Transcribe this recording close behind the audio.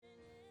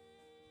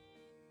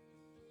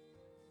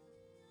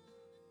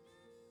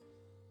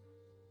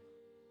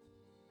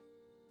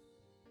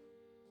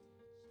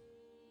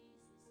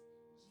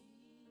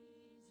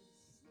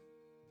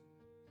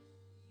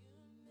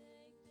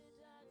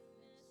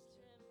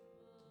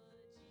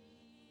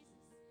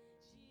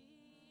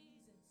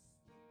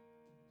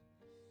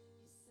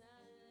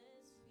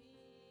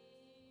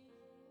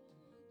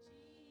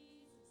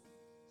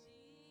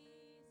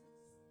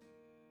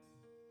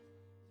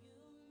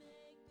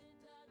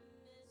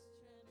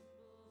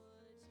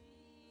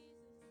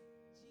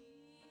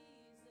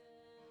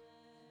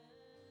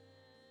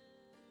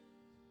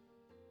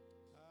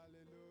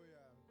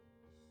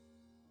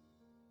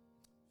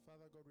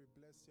God,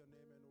 we bless your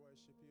name and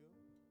worship you.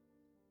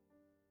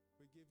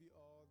 We give you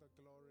all the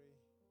glory,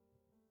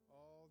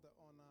 all the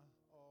honor,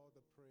 all the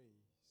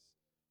praise.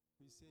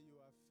 We say you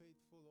are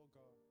faithful, O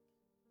God.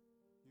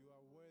 You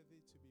are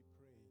worthy to be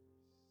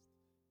praised.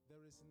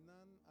 There is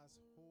none as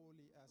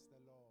holy as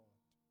the Lord.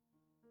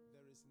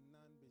 There is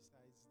none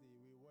besides thee.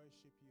 We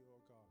worship you,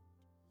 O God.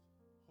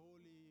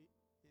 Holy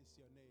is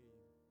your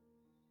name,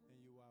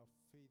 and you are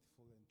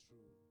faithful and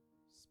true.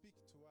 Speak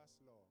to us,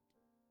 Lord.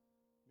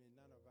 May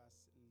none of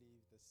us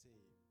leave the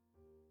same.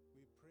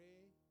 We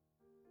pray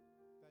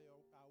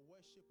that our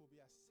worship will be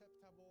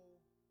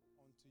acceptable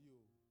unto you.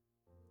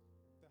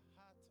 The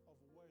heart of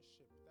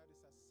worship that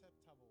is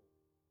acceptable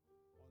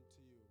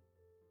unto you.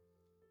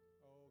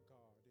 Oh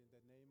God, in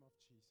the name of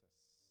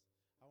Jesus.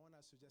 I want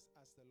us to just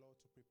ask the Lord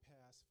to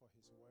prepare us for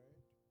his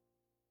word.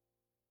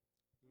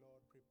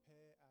 Lord,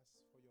 prepare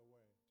us for your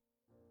word.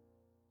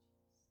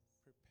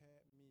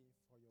 Prepare me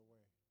for your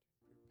word.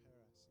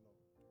 Prepare us,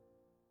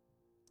 Lord.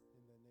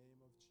 In the name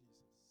of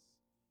Jesus.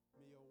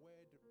 May your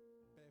word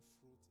bear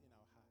fruit in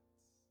our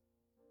hearts.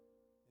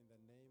 In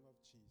the name of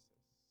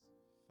Jesus.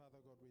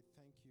 Father God, we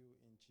thank you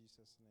in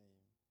Jesus'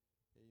 name.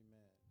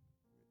 Amen.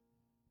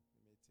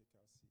 We may take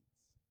our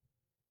seats.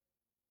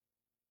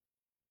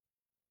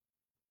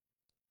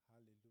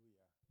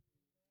 Hallelujah.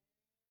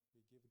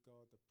 We give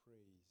God the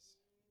praise.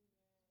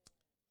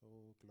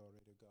 Oh,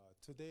 glory to God.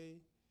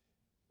 Today,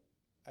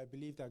 I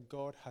believe that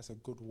God has a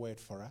good word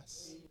for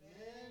us.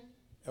 Amen.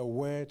 A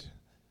word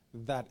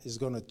that is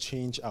going to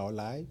change our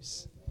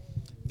lives.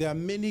 There are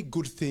many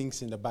good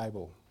things in the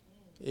Bible.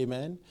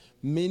 Amen.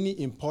 Many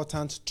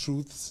important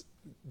truths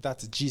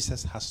that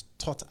Jesus has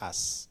taught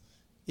us.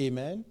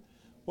 Amen.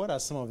 What are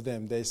some of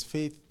them? There's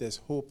faith, there's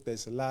hope,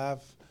 there's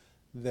love,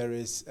 there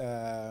is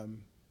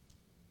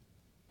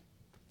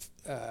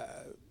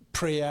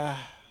prayer,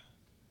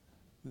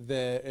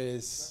 there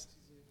is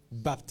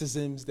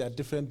baptisms, there are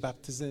different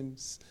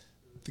baptisms,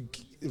 the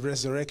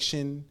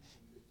resurrection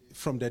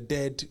from the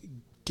dead,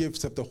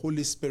 gifts of the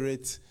Holy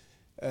Spirit,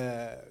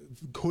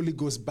 Holy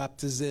Ghost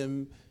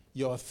baptism,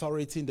 your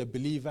authority in the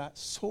believer,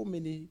 so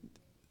many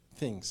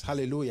things.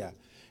 Hallelujah.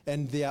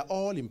 And they are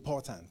all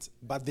important,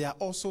 but there are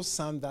also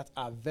some that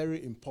are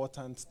very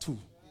important too.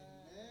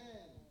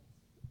 Amen.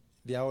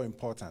 They are all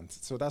important.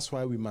 So that's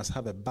why we must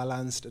have a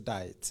balanced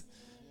diet,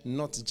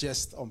 not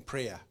just on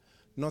prayer,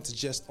 not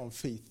just on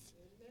faith.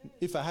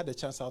 If I had a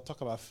chance, I'll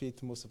talk about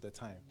faith most of the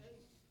time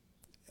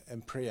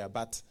and prayer,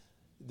 but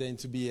then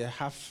to be a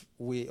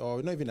halfway,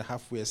 or not even a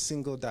halfway, a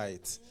single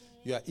diet.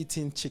 You are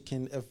eating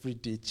chicken every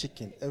day,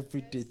 chicken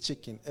every day,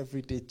 chicken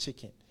every day,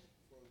 chicken.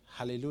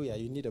 Hallelujah.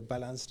 You need a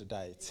balanced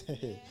diet.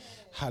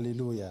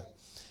 Hallelujah.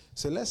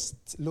 So let's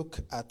look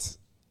at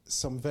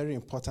some very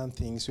important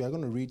things. We are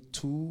going to read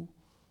two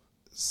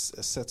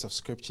sets of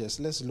scriptures.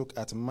 Let's look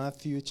at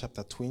Matthew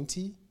chapter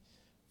 20,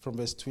 from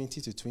verse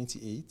 20 to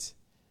 28.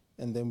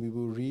 And then we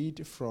will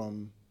read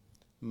from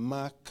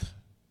Marcus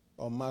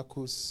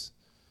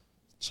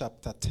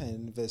chapter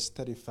 10, verse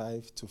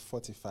 35 to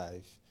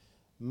 45.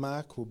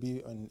 Mark will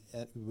be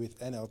with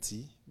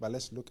NLT, but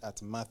let's look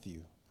at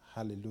Matthew.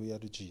 Hallelujah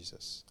to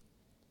Jesus.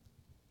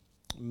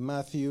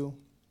 Matthew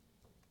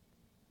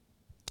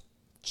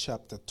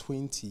chapter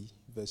 20,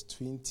 verse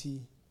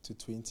 20 to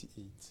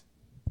 28.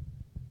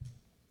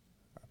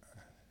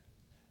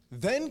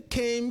 Then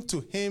came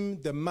to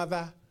him the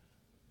mother.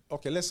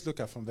 Okay, let's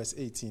look at from verse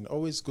 18.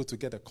 Always good to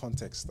get a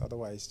context,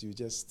 otherwise you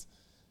just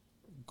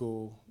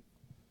go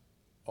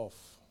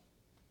off.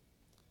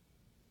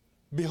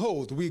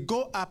 Behold, we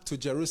go up to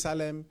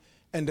Jerusalem,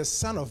 and the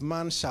Son of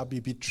Man shall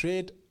be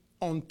betrayed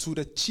unto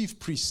the chief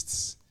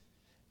priests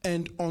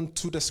and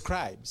unto the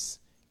scribes,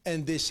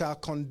 and they shall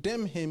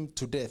condemn him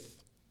to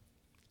death.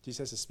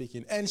 Jesus is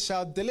speaking. And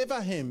shall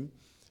deliver him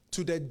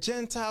to the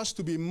Gentiles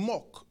to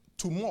mock,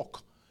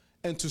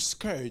 and to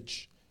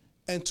scourge,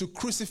 and to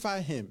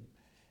crucify him.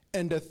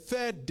 And the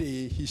third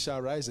day he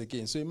shall rise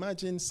again. So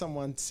imagine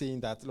someone saying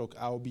that, look,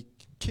 I'll be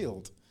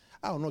killed.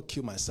 I will not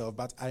kill myself,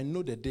 but I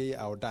know the day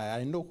I'll die.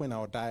 I know when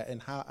I'll die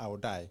and how I'll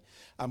die.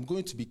 I'm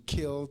going to be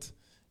killed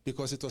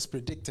because it was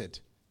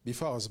predicted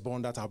before I was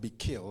born that I'll be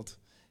killed,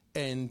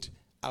 and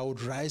I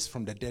would rise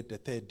from the dead the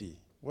third day.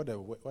 What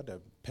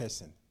a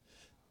person.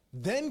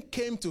 Then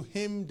came to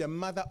him the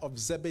mother of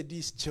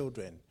Zebedee's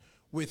children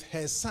with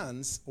her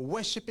sons,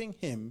 worshiping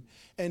him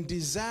and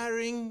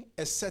desiring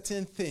a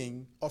certain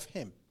thing of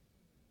him.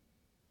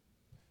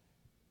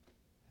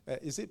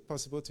 Is it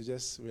possible to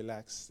just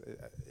relax?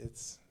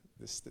 It's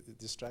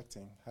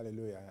distracting.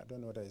 Hallelujah. I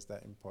don't know whether it's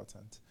that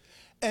important.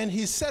 And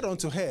he said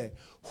unto her,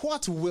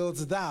 what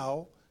wilt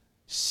thou?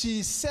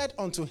 She said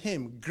unto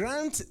him,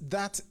 grant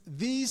that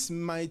these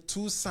my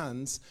two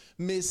sons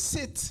may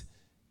sit,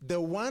 the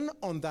one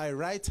on thy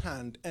right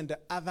hand and the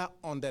other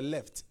on the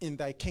left, in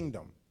thy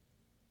kingdom.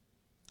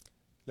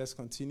 Let's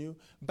continue.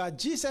 But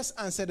Jesus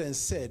answered and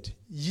said,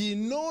 ye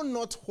know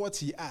not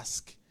what ye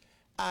ask.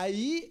 Are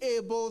ye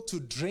able to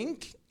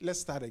drink?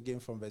 Let's start again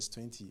from verse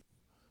 21.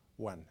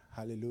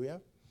 Hallelujah.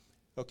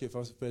 Okay,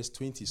 from verse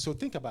 20. So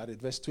think about it.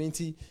 Verse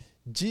 20,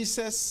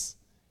 Jesus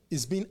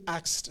is being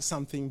asked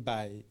something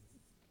by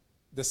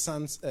the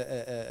sons,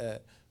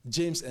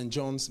 James and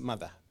John's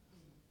mother.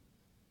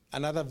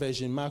 Another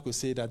version, Mark will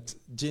say that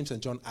James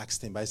and John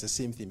asked him, but it's the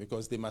same thing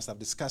because they must have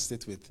discussed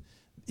it with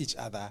each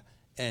other,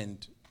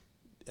 and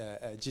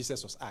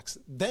Jesus was asked.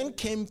 Then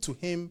came to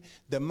him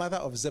the mother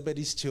of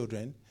Zebedee's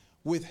children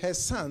with her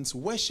sons,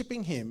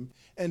 worshiping him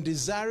and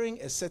desiring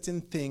a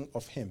certain thing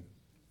of him.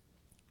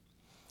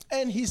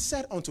 And he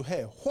said unto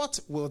her, What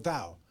wilt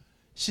thou?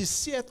 She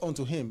saith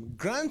unto him,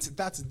 Grant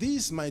that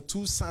these my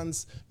two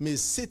sons may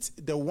sit,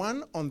 the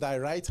one on thy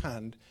right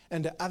hand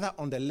and the other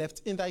on the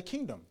left, in thy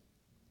kingdom.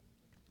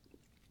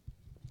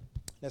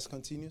 Let's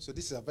continue. So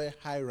this is a very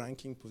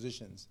high-ranking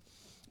positions.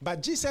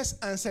 But Jesus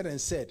answered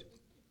and said,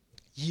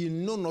 Ye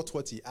know not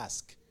what ye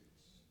ask.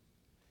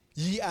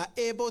 Are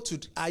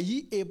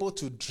ye able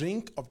to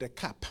drink of the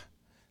cup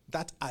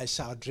that I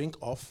shall drink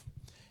of,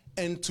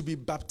 and to be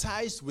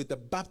baptized with the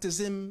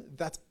baptism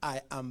that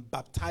I am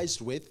baptized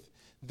with?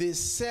 They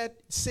say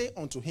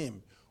unto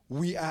him,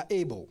 We are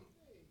able.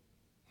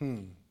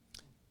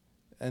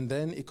 And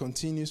then it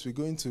continues. We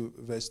go into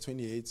verse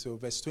 28. So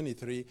verse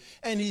 23.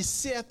 And he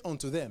saith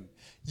unto them,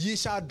 Ye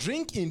shall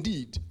drink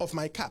indeed of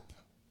my cup,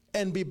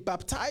 and be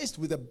baptized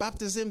with the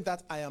baptism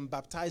that I am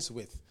baptized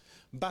with.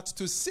 But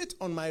to sit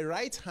on my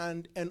right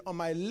hand and on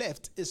my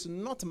left is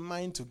not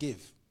mine to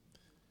give.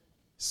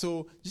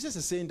 So Jesus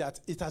is saying that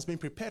it has been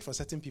prepared for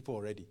certain people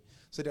already.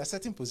 So there are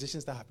certain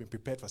positions that have been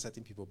prepared for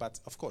certain people. But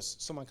of course,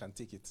 someone can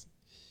take it.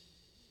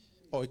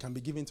 Or it can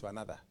be given to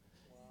another.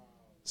 Wow.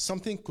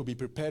 Something could be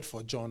prepared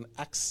for John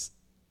X.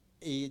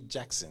 A.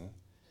 Jackson.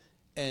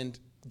 And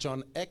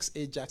John X.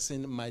 A.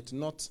 Jackson might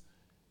not,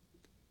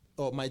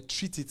 or might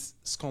treat it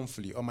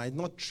scornfully, or might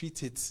not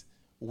treat it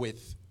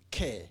with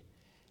care.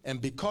 And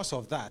because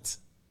of that,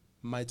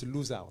 might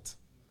lose out.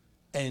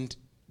 And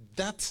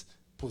that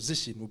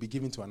position will be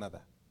given to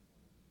another.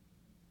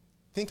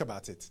 Think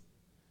about it.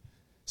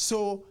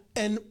 So,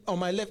 and on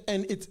my left,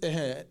 and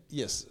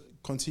yes,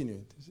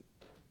 continue.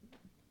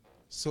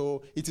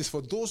 So, it is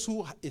for those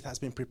who it has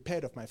been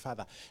prepared of my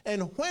Father.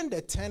 And when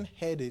the 10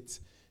 heard it,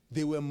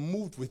 they were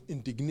moved with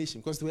indignation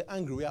because they were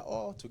angry. We are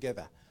all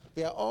together.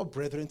 We are all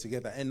brethren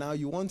together. And now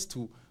you want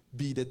to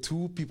be the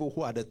two people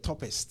who are the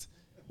toppest.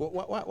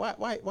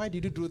 Why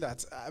did you do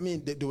that? I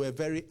mean, they were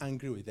very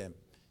angry with them.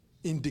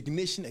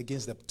 Indignation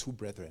against the two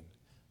brethren.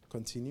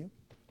 Continue.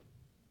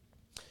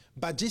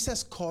 But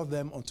Jesus called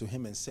them unto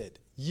him and said,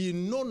 Ye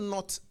know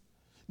not,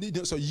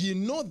 so ye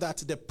know that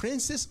the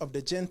princes of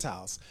the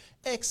Gentiles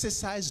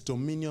exercise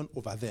dominion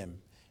over them,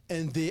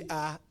 and they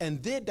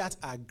that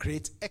are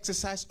great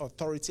exercise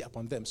authority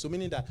upon them. So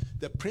meaning that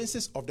the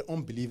princes of the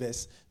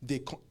unbelievers,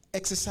 they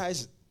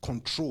exercise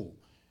control.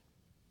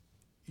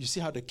 You see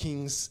how the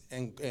kings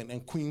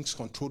and queens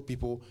control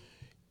people.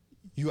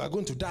 You are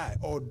going to die,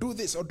 or do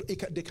this, or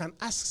they can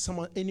ask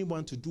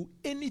anyone to do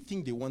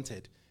anything they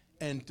wanted.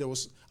 And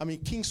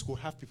kings could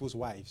have people's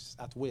wives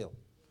at will.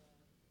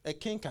 A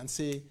king can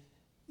say,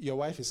 your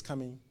wife is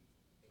coming.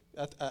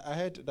 I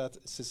heard that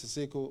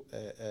Siseko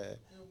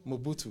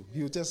Mobutu,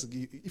 you just,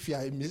 if you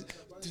are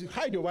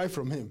hide your wife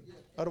from him,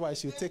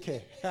 otherwise you'll take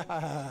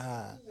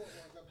her.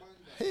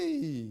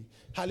 Hey,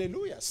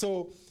 hallelujah.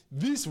 So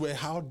these were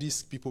how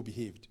these people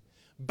behaved.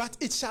 But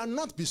it shall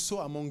not be so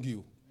among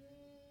you.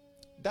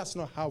 That's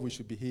not how we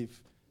should behave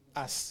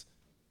as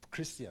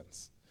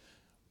Christians.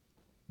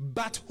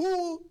 But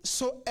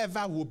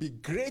whosoever will be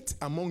great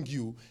among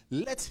you,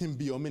 let him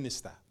be your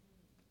minister.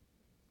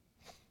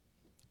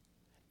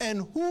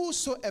 And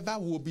whosoever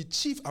will be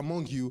chief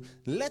among you,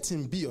 let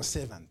him be your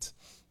servant.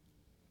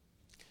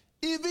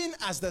 Even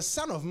as the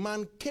Son of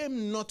Man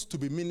came not to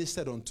be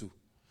ministered unto,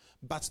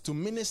 but to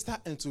minister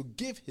and to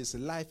give his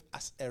life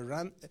as a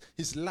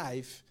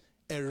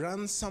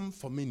ransom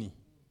for many.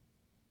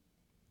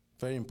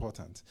 Very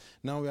important.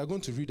 Now we are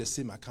going to read the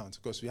same account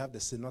because we have the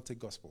Synoptic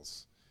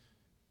Gospels.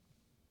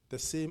 The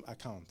same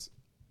account.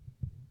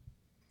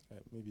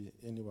 Maybe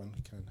anyone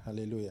can.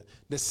 Hallelujah.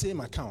 The same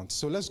account.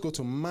 So let's go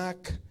to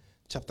Mark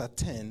chapter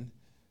 10,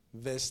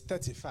 verse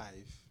 35.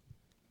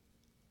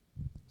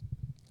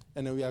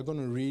 And then we are going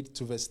to read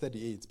to verse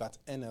 38, but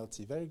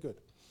NLT. Very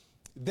good.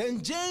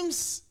 Then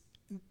James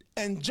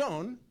and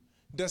John,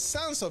 the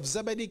sons of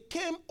Zebedee,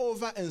 came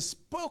over and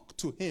spoke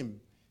to him.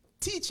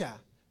 Teacher,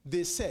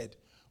 they said,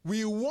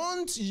 we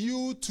want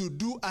you to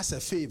do us a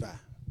favor.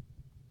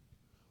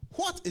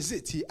 What is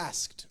it? He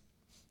asked.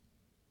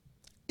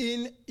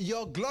 In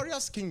your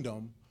glorious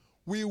kingdom,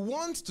 we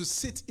want to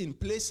sit in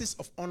places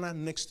of honor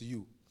next to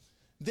you.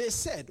 They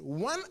said,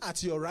 one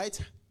at your right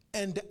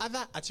and the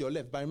other at your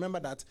left. But remember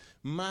that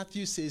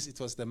Matthew says it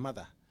was the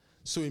mother.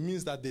 So it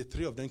means that the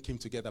three of them came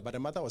together. But the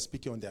mother was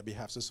speaking on their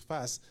behalf. So as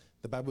far as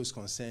the Bible is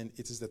concerned,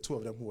 it is the two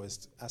of them who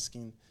was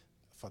asking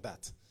for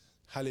that.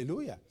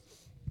 Hallelujah.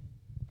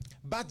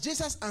 But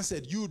Jesus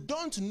answered, you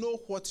don't know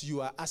what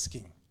you are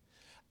asking.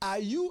 Are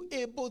you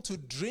able to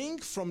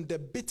drink from the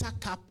bitter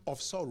cup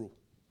of sorrow?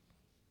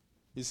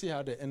 You see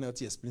how the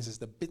NLT explains this,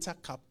 the bitter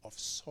cup of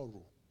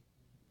sorrow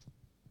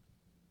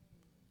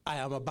I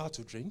am about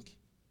to drink?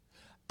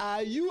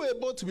 are you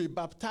able to be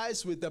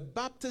baptized with the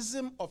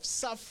baptism of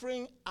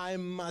suffering I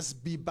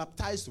must be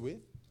baptized with?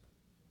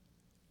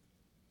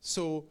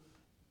 So,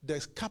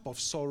 the cup of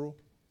sorrow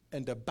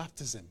and the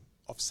baptism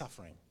of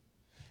suffering.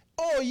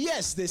 Oh,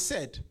 yes, they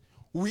said,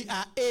 we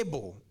are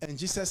able. And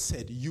Jesus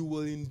said, you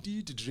will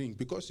indeed drink.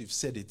 Because you've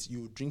said it,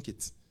 you will drink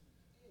it.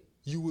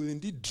 You will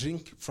indeed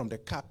drink from the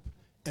cup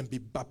and be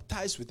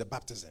baptized with the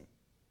baptism.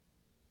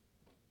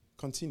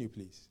 Continue,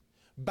 please.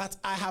 But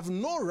I have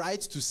no right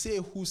to say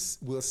who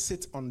will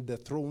sit on the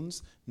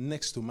thrones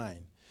next to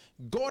mine.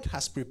 God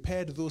has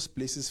prepared those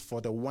places for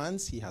the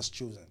ones he has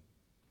chosen.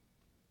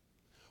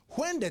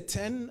 When the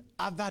 10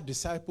 other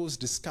disciples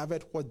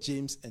discovered what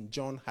James and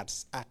John had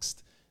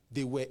asked,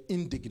 they were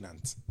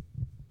indignant.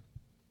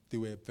 They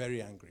were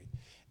very angry.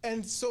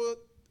 And so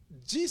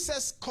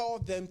Jesus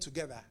called them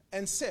together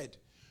and said,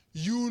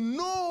 you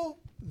know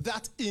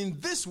that in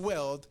this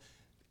world,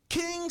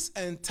 kings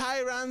and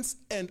tyrants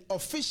and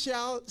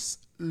officials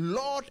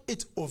lord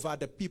it over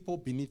the people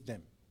beneath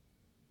them.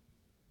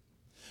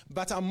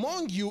 But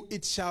among you,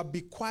 it shall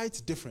be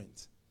quite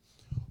different.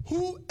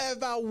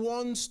 Whoever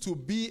wants to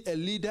be a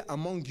leader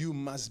among you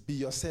must be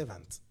your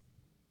servant.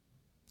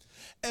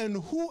 And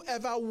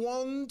whoever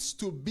wants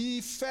to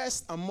be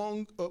first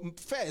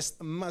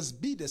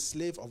must be the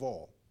slave of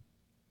all.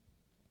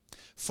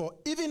 For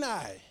even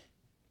I,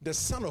 the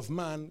Son of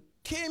Man,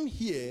 came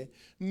here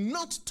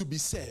not to be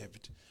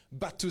served,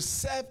 but to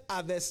serve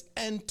others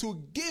and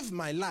to give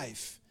my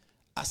life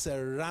as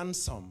a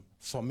ransom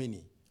for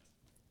many.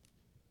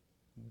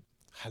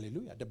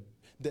 Hallelujah.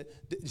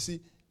 You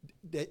see,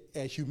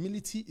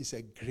 humility is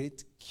a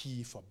great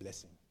key for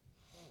blessing.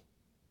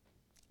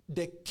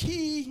 The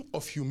key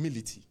of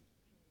humility,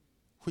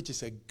 which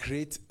is a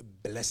great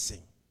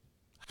blessing.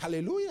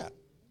 Hallelujah.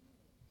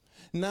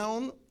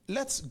 Now,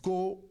 let's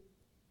go,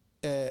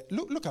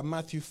 look at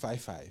Matthew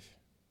 5:5.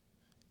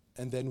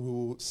 And then we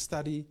will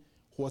study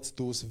what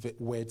those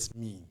words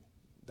mean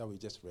that we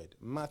just read.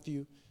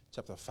 Matthew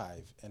chapter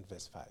 5 and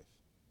verse 5.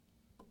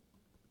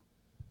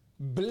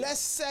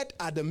 Blessed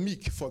are the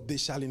meek, for they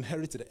shall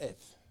inherit the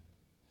earth.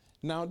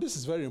 Now, this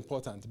is very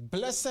important.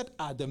 Blessed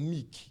are the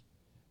meek,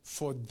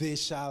 for they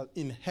shall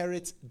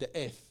inherit the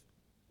earth.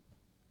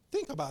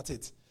 Think about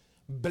it.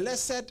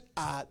 Blessed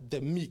are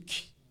the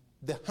meek,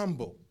 the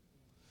humble.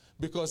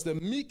 Because the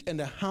meek and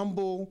the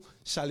humble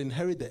shall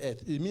inherit the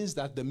earth. It means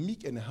that the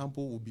meek and the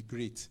humble will be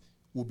great,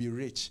 will be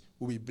rich,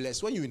 will be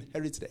blessed. When you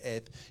inherit the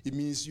earth, it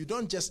means you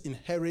don't just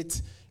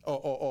inherit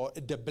or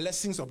the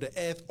blessings of the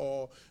earth,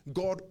 or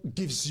God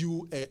gives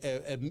you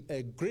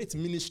a great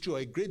ministry or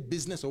a great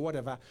business or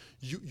whatever.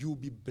 You'll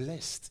be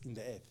blessed in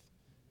the earth.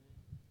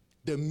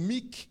 The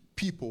meek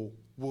people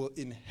will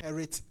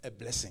inherit a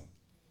blessing.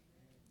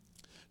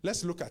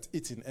 Let's look at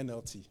it in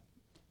NLT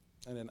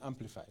and then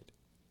Amplified.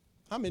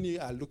 How many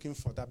are looking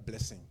for that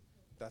blessing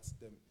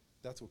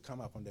that will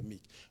come upon the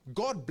meek?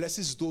 God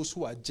blesses those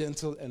who are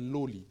gentle and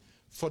lowly,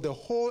 for the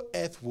whole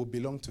earth will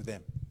belong to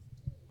them.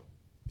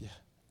 Yeah,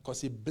 because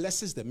he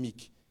blesses the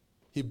meek.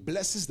 He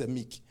blesses the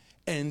meek.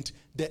 And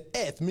the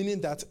earth, meaning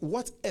that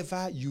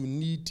whatever you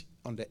need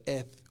on the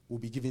earth will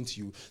be given to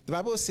you. The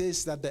Bible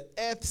says that the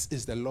earth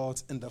is the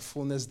Lord's and the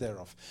fullness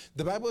thereof.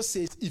 The Bible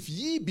says, if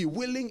ye be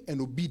willing and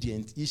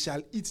obedient, ye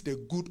shall eat the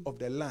good of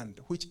the land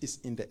which is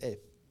in the earth.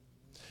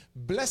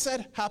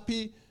 Blessed,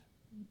 happy,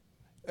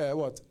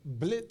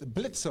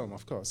 blithesome,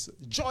 of course,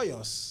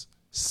 joyous,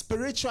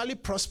 spiritually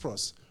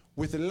prosperous,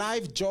 with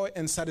life, joy,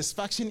 and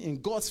satisfaction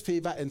in God's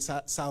favor and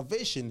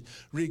salvation,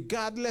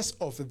 regardless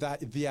of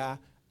their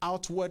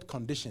outward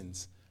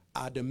conditions,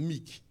 are the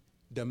meek,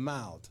 the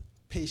mild,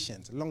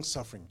 patient,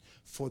 long-suffering,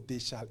 for they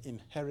shall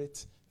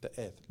inherit the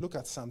earth. Look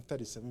at Psalm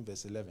 37,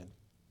 verse 11.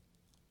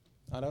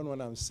 I don't know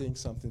when I'm saying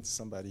something to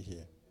somebody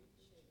here.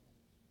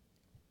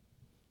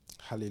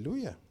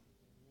 Hallelujah.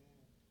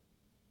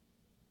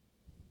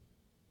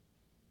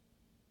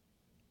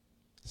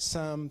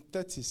 Psalm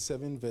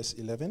 37, verse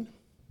 11.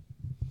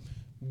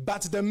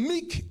 But the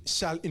meek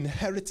shall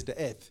inherit the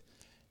earth,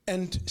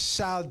 and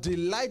shall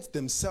delight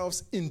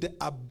themselves in the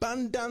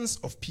abundance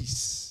of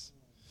peace.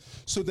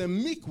 So the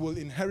meek will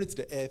inherit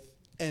the earth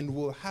and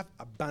will have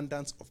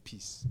abundance of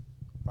peace.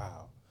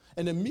 Wow.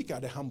 And the meek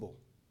are the humble.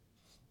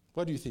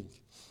 What do you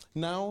think?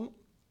 Now,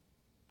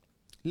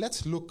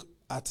 let's look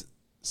at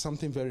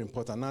something very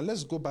important. Now,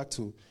 let's go back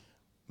to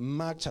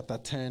Mark chapter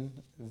 10,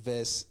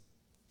 verse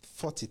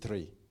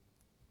 43.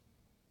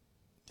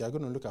 They are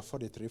going to look at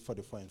 43,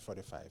 44, and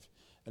 45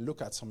 and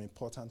look at some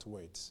important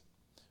words.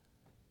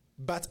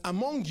 But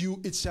among you,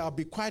 it shall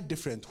be quite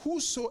different.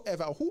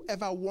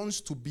 Whoever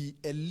wants to be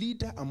a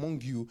leader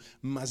among you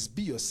must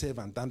be your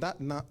servant. And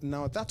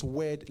now that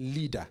word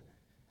leader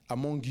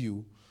among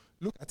you,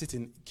 look at it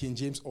in King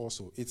James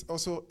also. It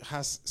also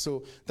has,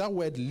 so that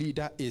word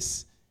leader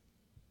is,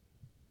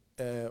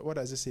 what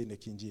does it say in the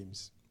King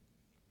James?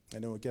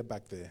 And then we'll get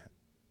back there.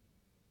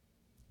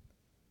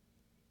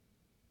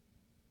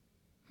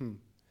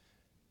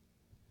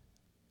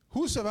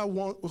 Whosoever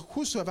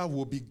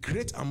will be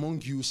great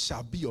among you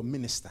shall be your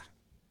minister.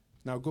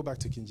 Now go back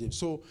to King James.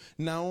 So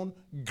now,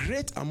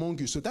 great among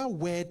you. So that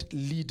word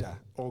leader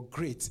or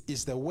great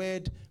is the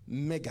word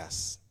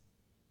megas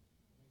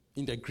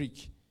in the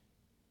Greek,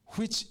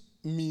 which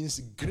means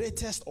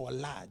greatest or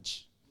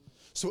large.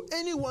 So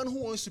anyone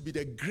who wants to be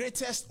the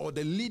greatest or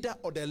the leader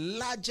or the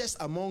largest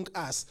among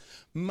us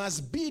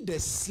must be the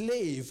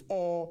slave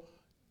or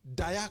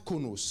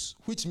diakonos,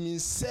 which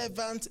means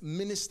servant,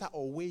 minister,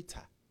 or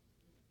waiter.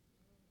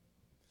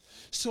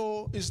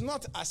 So it's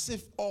not as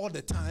if all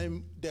the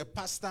time the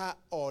pastor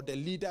or the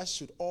leader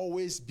should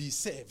always be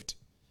served.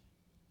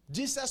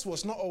 Jesus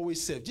was not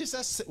always served.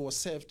 Jesus was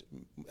served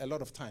a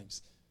lot of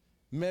times.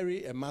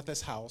 Mary and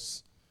Martha's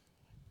house,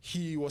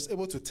 he was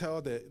able to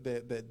tell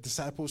the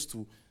disciples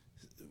to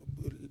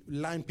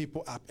line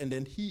people up, and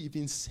then he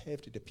even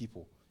served the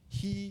people.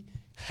 He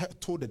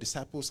told the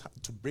disciples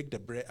to break the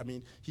bread. I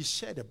mean, he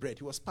shared the bread.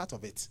 He was part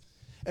of it.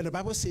 And the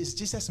Bible says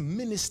Jesus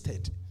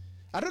ministered.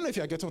 I don't know if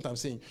you are getting what I'm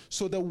saying.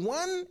 So the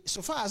one,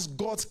 so far as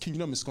God's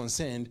kingdom is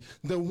concerned,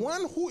 the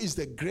one who is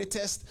the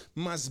greatest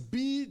must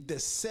be the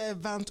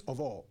servant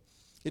of all.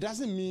 It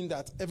doesn't mean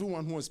that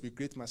everyone who wants to be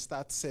great must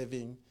start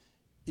serving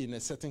in a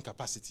certain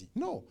capacity.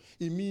 No,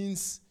 it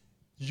means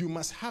you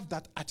must have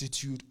that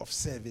attitude of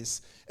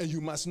service, and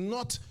you must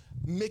not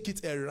make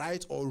it a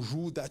right or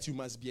rule that you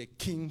must be a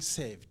king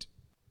served.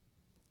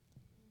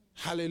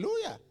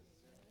 Hallelujah.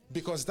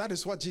 Because that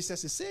is what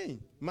Jesus is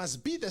saying.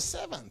 Must be the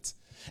servant.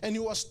 And he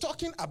was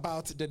talking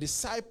about the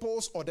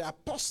disciples or the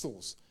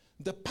apostles,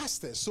 the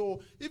pastors.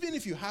 So even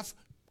if you have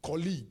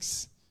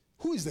colleagues,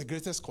 who is the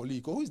greatest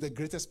colleague, or who is the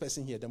greatest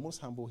person here, the most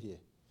humble here,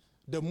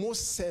 the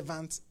most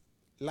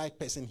servant-like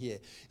person here?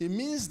 It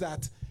means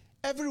that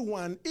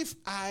everyone, if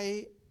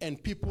I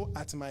and people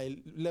at my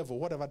level,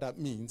 whatever that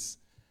means,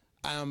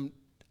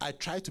 I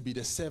try to be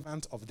the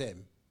servant of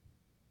them,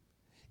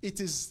 it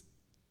is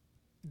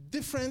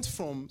different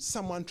from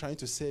someone trying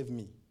to serve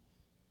me.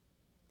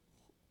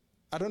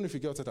 I don't know if you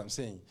get what I'm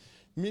saying.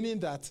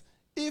 Meaning that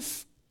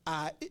if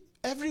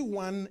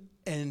everyone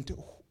and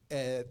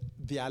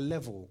their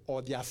level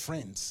or their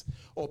friends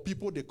or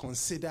people they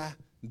consider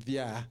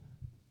their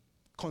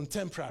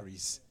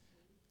contemporaries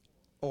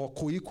or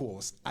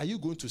co-equals, are you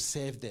going to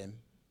serve them?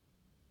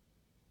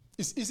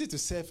 It's easy to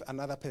serve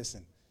another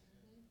person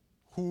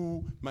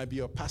who might be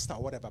your pastor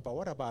or whatever, but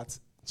what about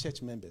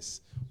church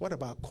members? What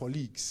about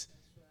colleagues?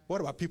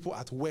 What about people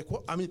at work?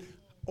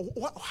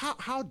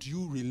 How do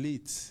you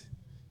relate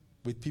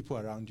with people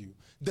around you?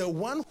 The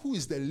one who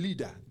is the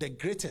leader, the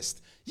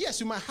greatest. Yes,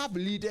 you might have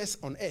leaders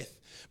on earth,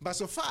 but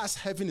so far as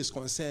heaven is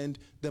concerned,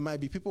 there might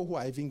be people who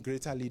are even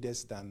greater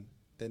leaders than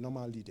the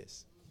normal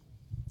leaders.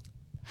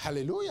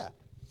 Hallelujah.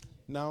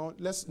 Now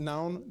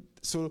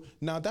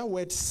that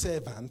word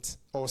servant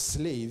or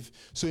slave,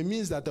 so it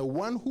means that the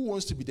one who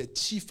wants to be the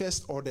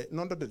chiefest, or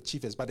not the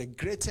chiefest, but the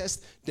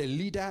greatest, the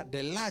leader,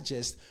 the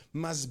largest,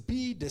 must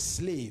be the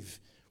slave,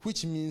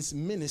 which means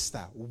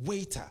minister,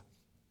 waiter.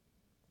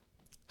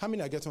 How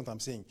many are getting what I'm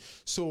saying?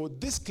 So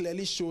this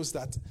clearly shows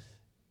that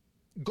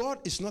God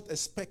is not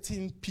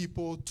expecting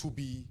people to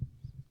be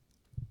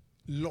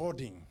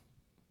lording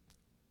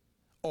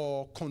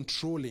or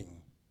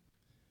controlling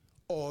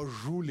or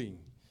ruling,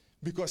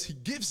 because he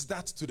gives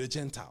that to the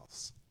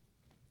Gentiles.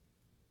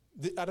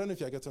 I don't know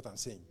if you get what I'm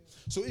saying.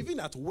 So even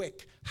at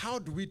work, how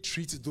do we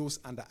treat those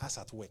under us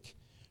at work?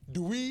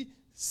 Do we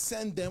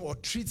send them or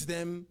treat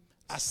them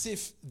as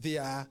if they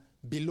are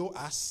below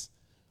us?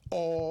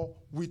 Or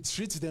we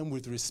treat them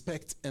with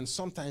respect and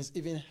sometimes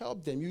even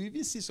help them? You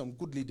even see some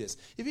good leaders.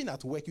 Even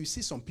at work, you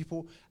see some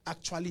people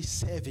actually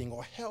serving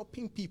or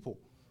helping people,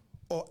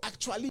 or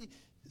actually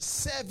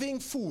serving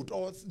food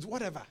or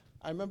whatever.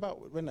 I remember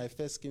when I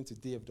first came to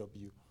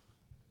DFW,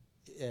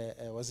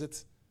 was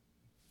it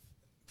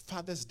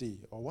Father's Day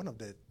or one of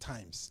the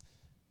times,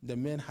 the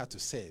men had to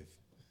serve.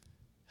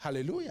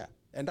 Hallelujah.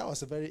 And that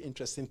was a very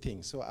interesting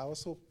thing. So I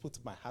also put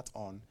my hat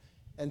on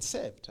and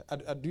served.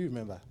 I do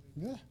remember.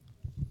 Yeah.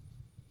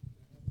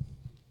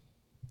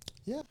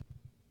 Yeah.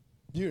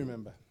 Do you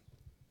remember?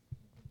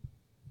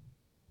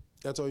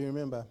 That's all you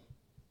remember?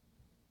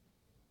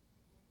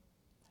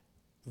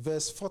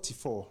 Verse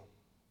 44.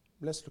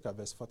 Let's look at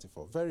verse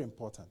 44. Very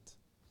important.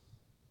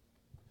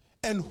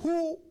 And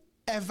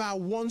whoever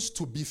wants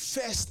to be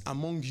first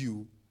among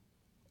you,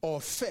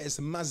 or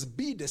first, must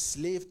be the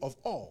slave of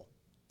all.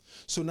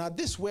 So now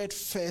this word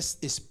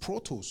first is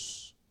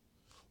protos,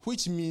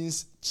 which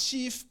means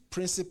chief,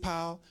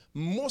 principal,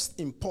 most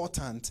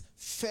important,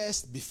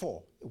 first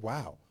before.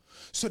 Wow.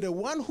 So the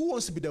one who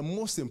wants to be the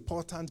most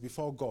important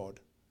before God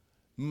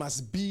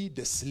must be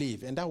the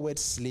slave. And that word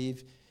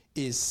slave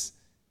is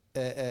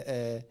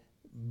a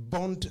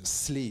bond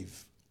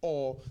slave,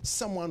 or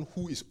someone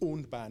who is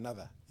owned by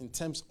another in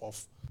terms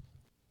of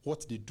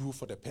what they do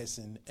for the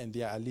person and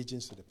their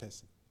allegiance to the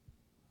person.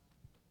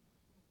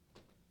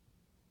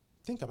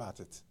 Think about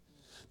it.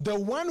 The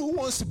one who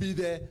wants to be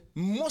the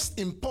most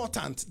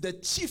important, the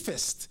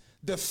chiefest,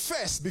 the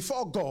first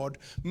before God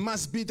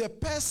must be the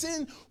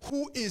person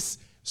who is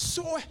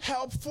so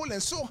helpful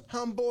and so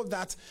humble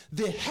that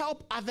they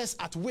help others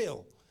at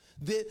will.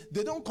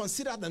 They don't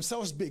consider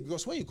themselves big,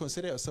 because when you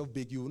consider yourself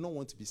big, you will not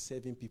want to be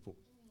serving people,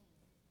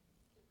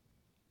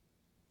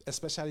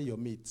 especially your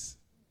mates.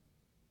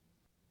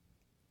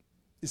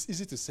 It's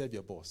easy to serve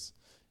your boss.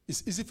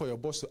 It's easy for your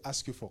boss to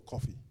ask you for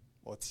coffee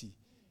or tea.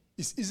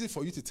 It's easy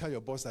for you to tell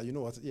your boss that, you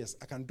know what, yes,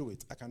 I can do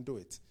it,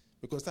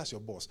 because that's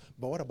your boss.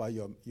 But what about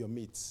your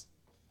mates?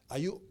 Are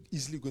you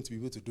easily going to be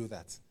able to do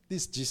that?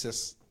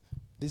 These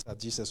are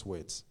Jesus'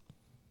 words.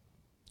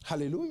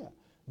 Hallelujah.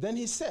 Then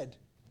he said,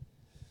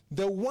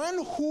 the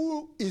one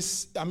who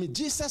is,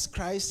 Jesus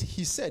Christ,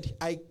 he said,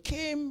 I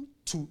came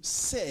to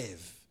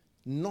serve,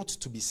 not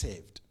to be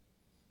served.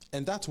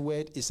 And that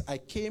word is, I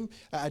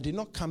did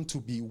not come to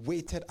be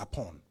waited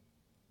upon.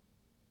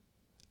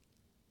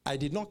 I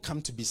did not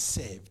come to be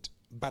served,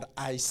 but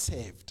I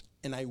served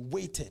and I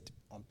waited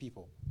on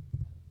people.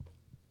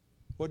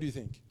 What do you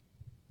think?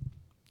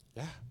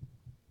 Yeah.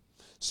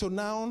 So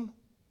now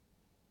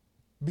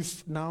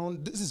this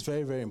is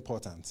very, very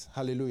important.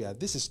 Hallelujah.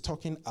 This is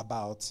talking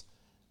about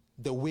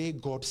the way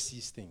God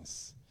sees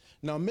things.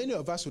 Now, many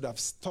of us would have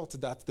thought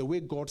that the way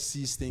God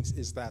sees things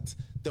is that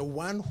the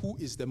one who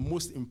is the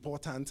most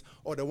important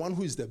or the one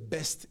who is the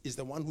best is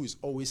the one who is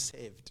always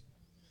saved.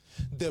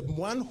 The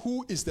one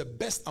who is the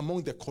best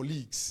among the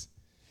colleagues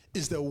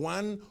is the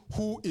one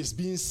who is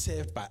being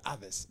served by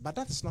others. But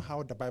that is not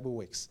how the Bible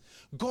works.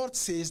 God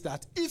says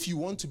that if you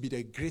want to be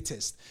the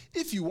greatest,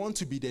 if you want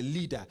to be the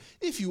leader,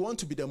 if you want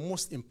to be the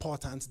most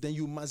important, then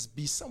you must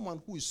be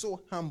someone who is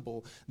so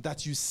humble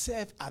that you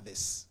serve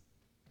others.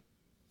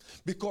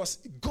 Because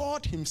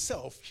God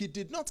himself, he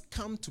did not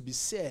come to be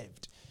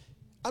served.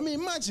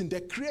 Imagine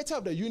the creator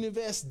of the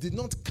universe did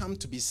not come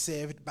to be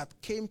served, but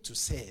came to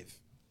serve.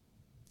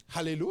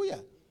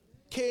 Hallelujah.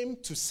 Came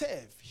to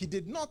serve. He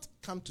did not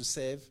come to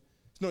serve.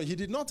 No, he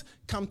did not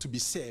come to be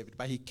served,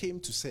 but he came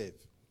to serve.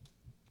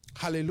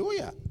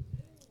 Hallelujah.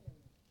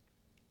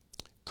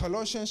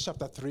 Colossians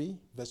chapter 3,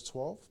 verse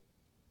 12.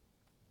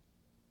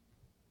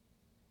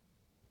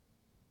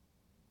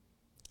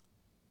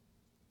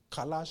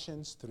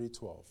 Colossians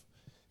 3:12.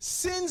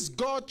 Since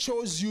God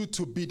chose you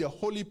to be the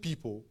holy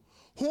people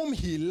whom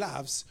he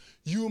loves,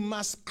 you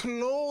must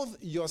clothe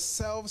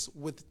yourselves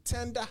with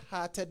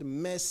tender-hearted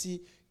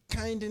mercy,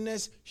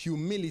 kindness,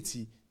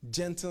 humility,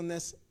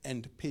 gentleness,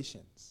 and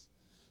patience.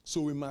 So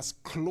we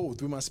must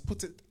clothe, we must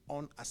put it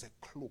on as a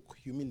cloak,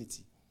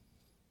 humility.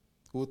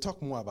 We'll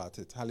talk more about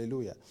it.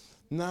 Hallelujah.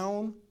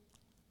 Now,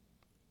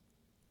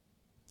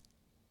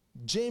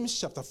 James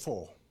chapter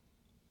 4,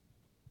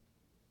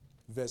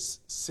 verse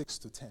 6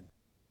 to 10.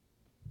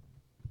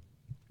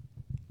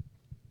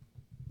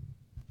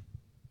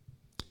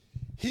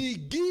 He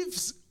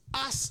gives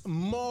us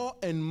more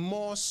and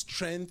more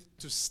strength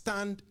to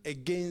stand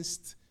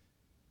against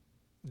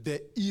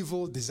the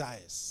evil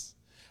desires.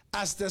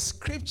 As the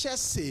scriptures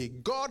say,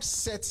 God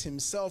sets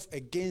himself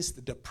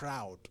against the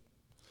proud,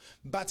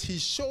 but he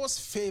shows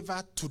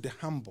favor to the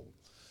humble.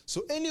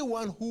 So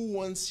anyone who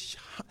wants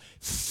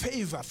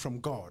favor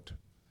from God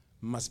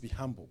must be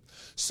humble.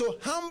 So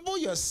humble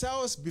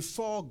yourselves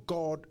before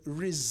God,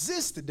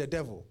 resist the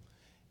devil,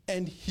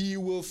 and he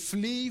will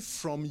flee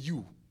from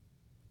you.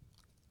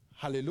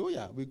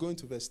 Hallelujah. We're going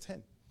to verse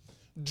 10.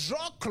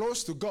 Draw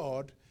close to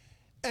God,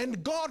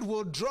 and God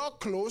will draw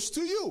close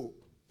to you.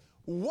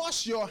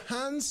 Wash your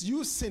hands,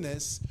 you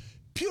sinners.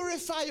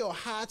 Purify your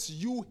hearts,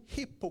 you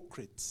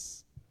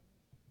hypocrites.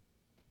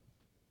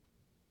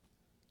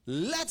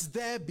 Let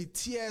there be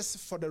tears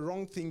for the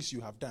wrong things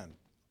you have done.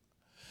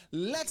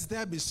 Let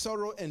there be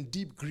sorrow and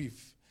deep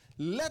grief.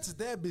 Let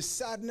there be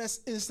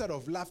sadness instead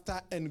of laughter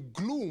and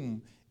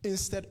gloom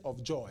instead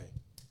of joy.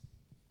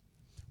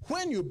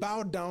 When you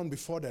bow down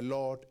before the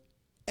Lord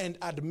and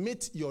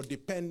admit your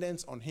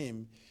dependence on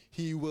him,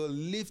 he will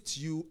lift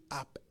you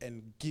up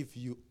and give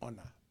you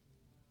honor.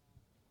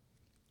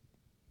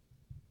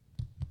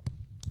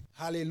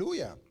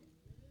 Hallelujah.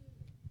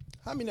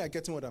 How many are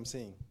getting what I'm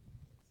saying?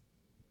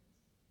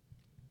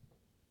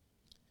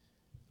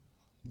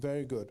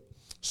 Very good.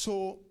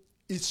 So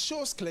it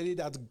shows clearly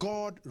that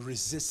God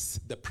resists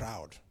the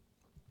proud.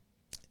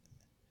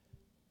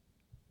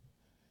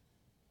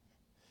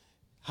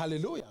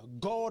 Hallelujah.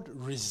 God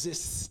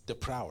resists the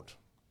proud.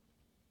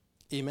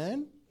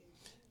 Amen?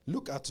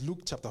 Look at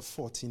Luke chapter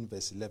 14,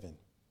 verse 11.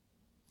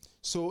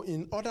 So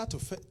in order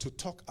to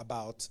talk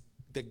about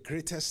the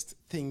greatest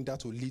thing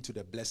that will lead to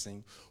the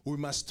blessing, we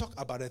must talk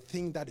about a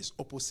thing that is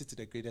opposite to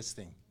the greatest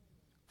thing,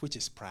 which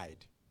is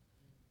pride.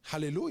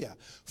 Hallelujah.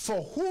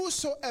 For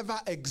whosoever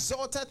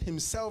exalteth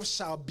himself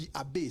shall be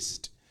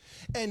abased,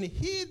 and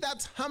he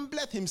that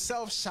humbleth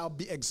himself shall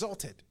be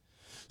exalted.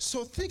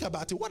 So think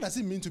about it. What does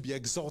it mean to be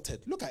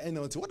exalted? Look at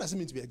NLT. What does it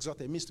mean to be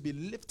exalted? It means to be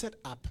lifted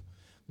up.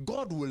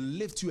 God will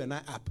lift you and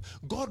I up.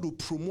 God will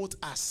promote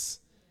us.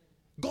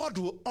 God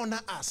will honor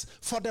us.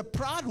 For the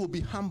proud will be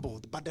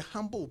humbled, but the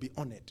humble will be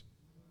honored.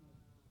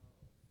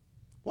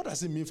 What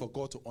does it mean for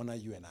God to honor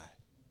you and I?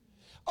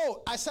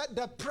 Oh, I said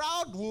the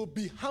proud will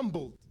be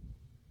humbled,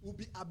 will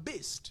be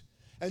abased.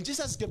 And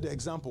Jesus gave the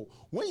example.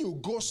 When you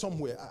go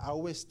somewhere, I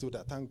always do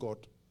that. Thank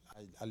God.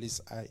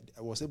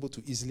 I was able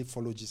to easily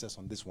follow Jesus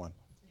on this one.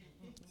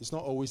 It's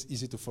not always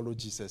easy to follow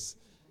Jesus,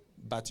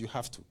 but you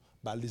have to.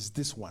 But at least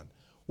this one.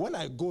 When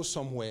I go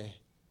somewhere,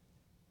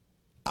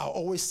 I'll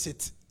always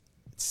sit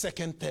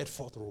second, third,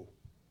 fourth row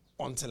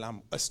until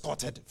I'm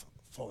escorted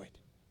forward.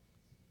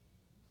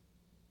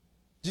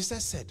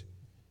 Jesus said,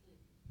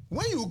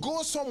 when you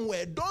go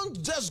somewhere,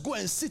 don't just go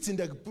and sit in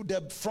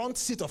the front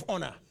seat of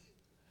honor.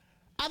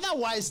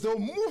 Otherwise, they'll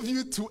move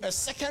you to a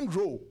second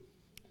row,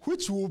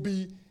 which will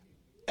be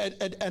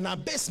an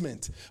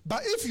abasement.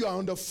 But if you are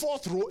on the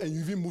fourth row and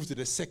you've been moved to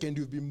the second,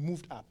 you'll be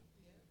moved up.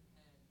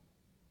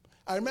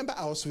 I remember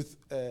I was with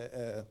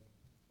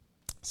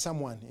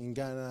someone in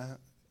Ghana,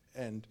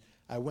 and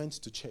I went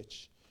to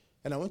church,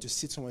 and I went to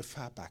sit somewhere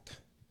far back.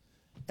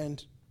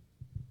 And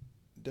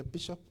the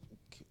bishop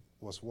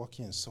was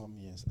walking and saw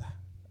me and said,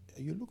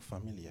 you look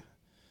familiar.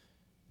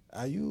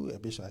 Are you a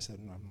bishop? I said,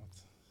 no, I'm not.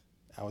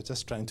 I was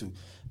just trying to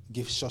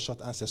give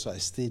short answers, so I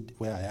stayed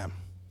where I am.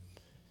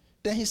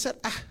 Then he said,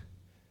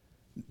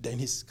 Then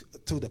he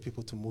told the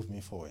people to move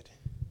me forward.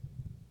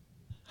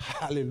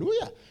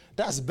 Hallelujah.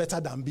 That's better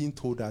than being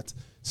told that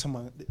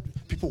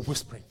people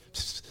whispering.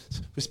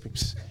 Whispering.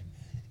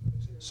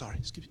 Sorry,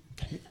 excuse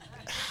me.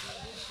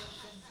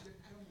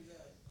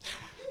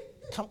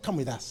 Come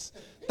with us.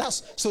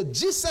 So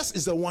Jesus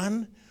is the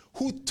one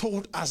who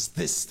told us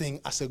this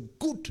thing as a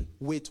good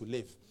way to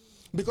live.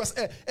 Because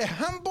a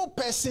humble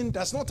person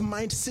does not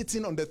mind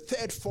sitting on the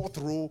third, fourth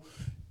row.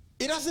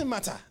 It doesn't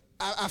matter.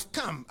 I've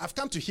come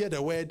to hear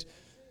the word.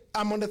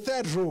 I'm on the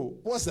third row.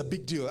 What's the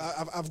big deal?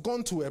 I've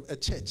gone to a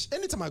church.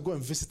 Anytime I go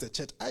and visit a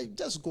church, I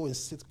just go and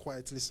sit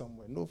quietly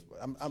somewhere. No,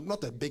 I'm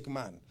not a big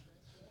man.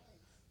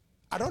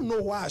 I don't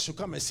know why I should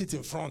come and sit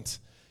in front.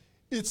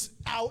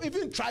 I'll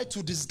even try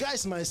to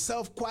disguise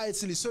myself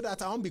quietly so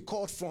that I won't be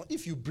called front.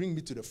 If you bring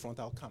me to the front,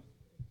 I'll come.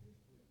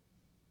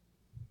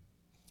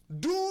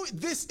 Do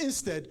this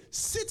instead.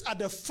 Sit at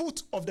the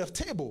foot of the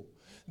table.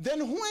 Then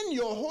when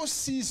your host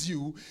sees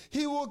you,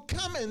 he will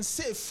come and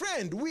say,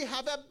 friend, we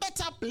have a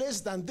better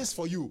place than this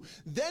for you.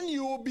 Then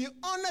you will be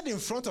honored in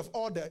front of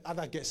all the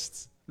other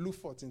guests.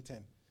 Luke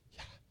 14:10.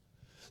 Yeah.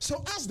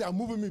 So as they are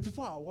moving me,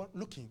 people are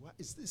looking, what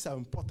is this an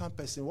important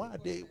person? Why are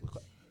they?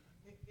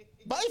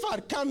 But if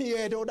I'd come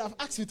here, they would have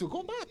asked me to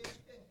go back.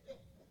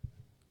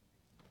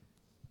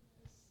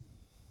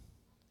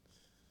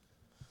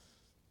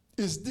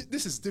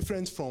 This is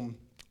different from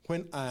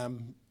when I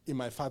am in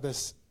my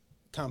father's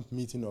camp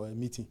meeting or a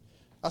meeting.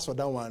 As for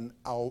that one,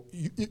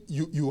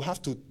 you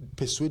have to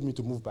persuade me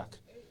to move back.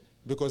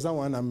 Because that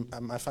one, I'm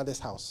at my father's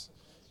house.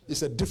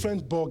 It's a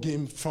different ball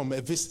game from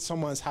a visit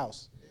someone's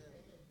house.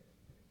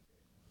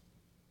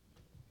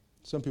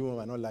 Some people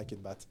might not like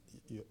it, but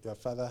your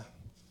father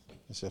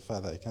is your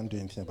father. You can't do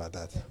anything about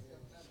that.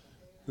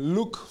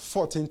 Luke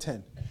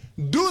 14:10.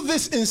 Do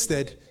this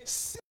instead.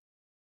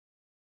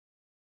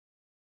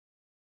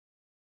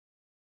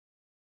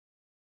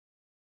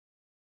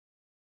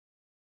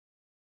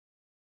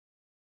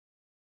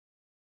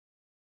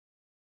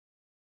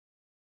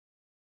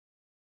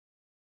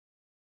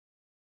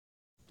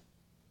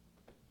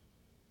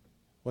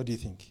 What do you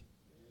think?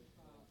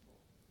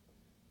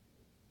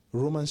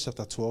 Romans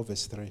chapter 12,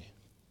 verse 3.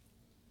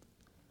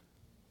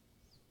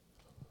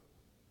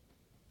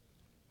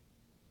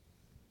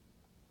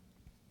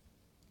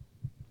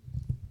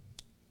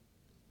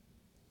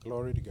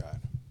 Glory to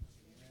God.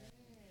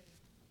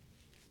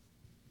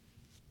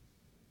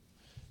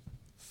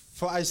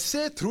 For I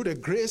say through the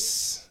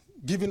grace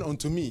given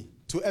unto me,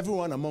 to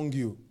everyone among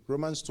you,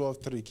 Romans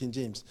 12:3, King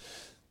James,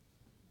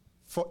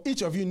 for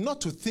each of you not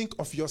to think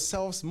of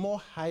yourselves more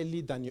highly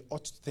than you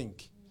ought to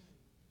think,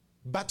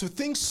 but to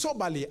think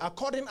soberly,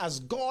 according as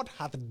God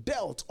hath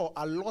dealt or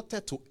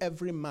allotted to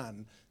every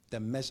man the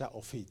measure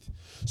of faith.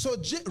 So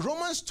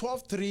Romans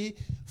 12:3,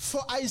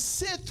 for I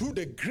say through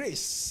the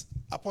grace,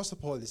 Apostle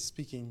Paul is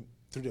speaking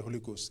through the Holy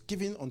Ghost,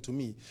 given unto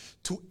me,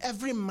 to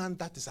every man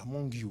that is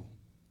among you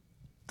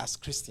as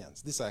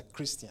Christians. These are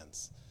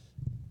Christians.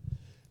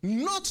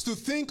 Not to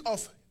think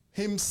of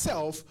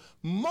himself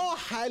more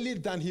highly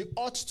than he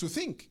ought to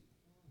think,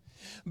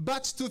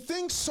 but to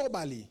think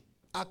soberly,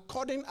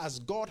 according as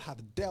God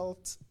hath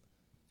dealt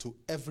to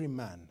every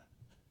man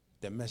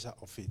the measure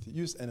of faith.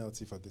 Use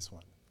NLT for this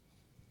one.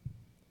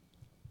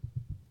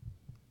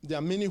 There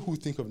are many who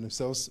think of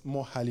themselves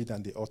more highly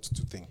than they ought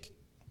to think.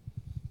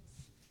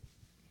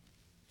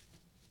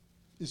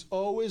 It's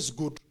always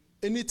good.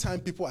 Anytime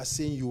people are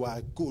saying you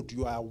are good,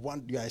 you are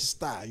one, you are a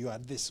star, you are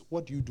this,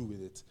 what do you do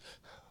with it?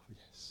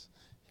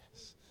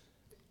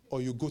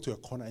 Or you go to a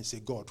corner and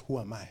say, God, who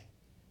am I?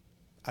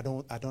 I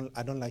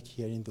don't like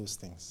hearing those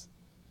things.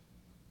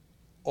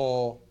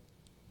 Or,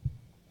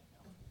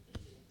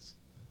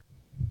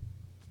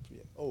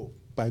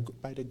 by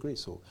the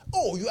grace,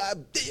 you are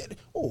dead.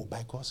 Oh,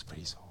 by God's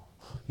grace,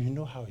 you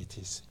know how it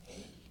is.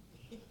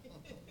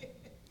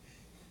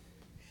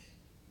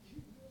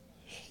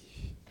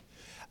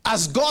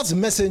 As God's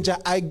messenger,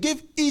 I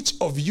give each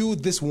of you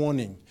this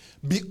warning.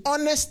 Be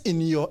honest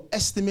in your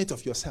estimate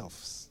of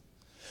yourselves,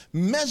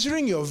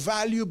 measuring your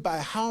value by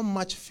how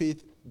much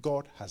faith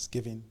God has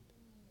given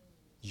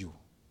you.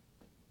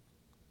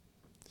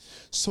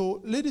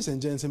 So, ladies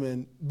and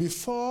gentlemen,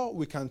 before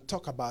we can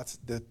talk about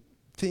the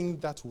thing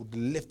that would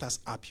lift us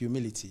up,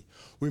 humility,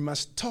 we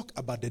must talk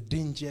about the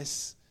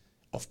dangers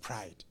of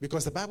pride.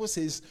 Because the Bible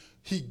says,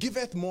 he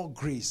giveth more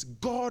grace.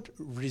 God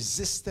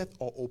resisteth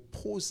or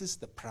opposes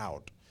the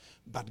proud,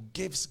 but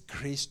gives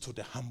grace to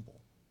the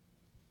humble.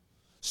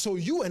 So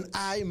you and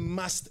I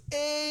must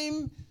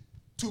aim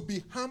to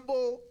be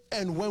humble,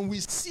 and when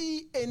we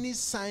see any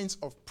signs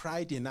of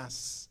pride in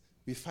us,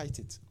 we fight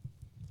it.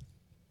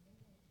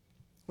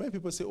 When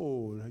people say,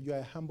 oh, you are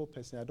a humble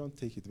person, I don't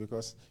take it,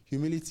 because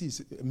humility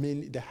is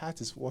mainly, the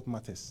heart is what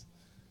matters.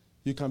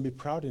 You can be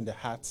proud in the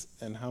heart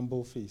and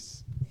humble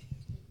face.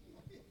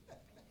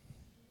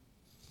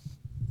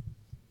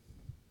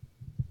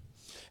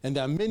 And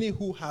there are many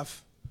who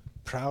have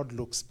proud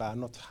looks but are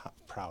not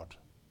proud.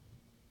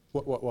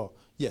 Well,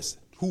 yes,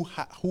 who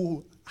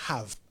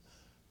have,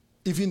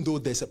 even though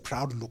there's a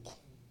proud look.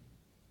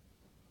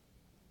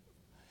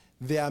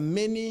 There are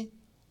many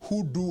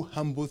who do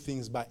humble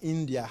things, but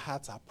in their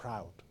hearts are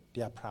proud.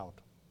 They are proud.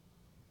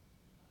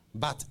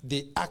 But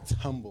they act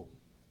humble.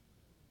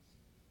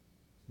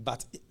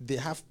 But they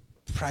have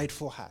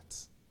prideful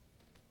hearts.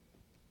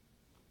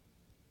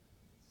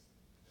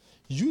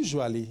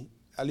 Usually,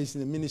 at least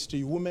in the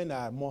ministry, women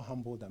are more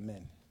humble than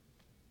men.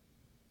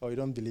 Or you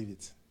don't believe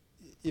it?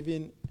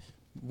 Even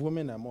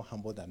women are more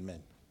humble than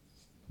men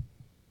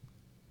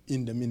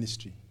in the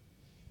ministry.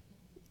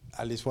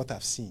 At least what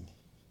I've seen.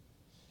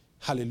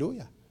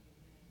 Hallelujah.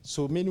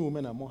 So many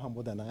women are more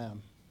humble than I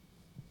am.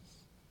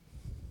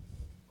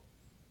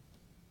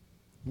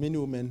 Many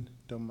women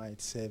don't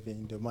mind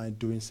serving, don't mind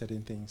doing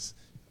certain things.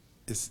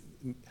 It's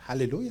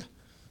hallelujah.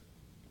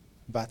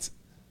 But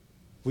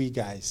we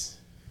guys,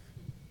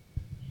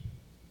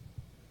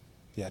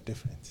 they are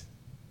different.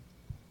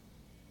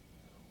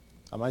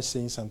 Am I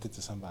saying something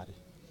to somebody?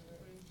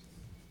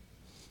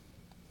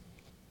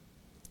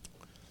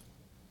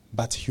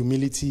 But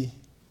humility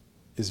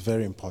is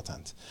very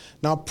important.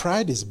 Now,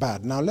 pride is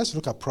bad. Now, let's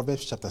look at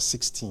Proverbs chapter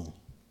 16.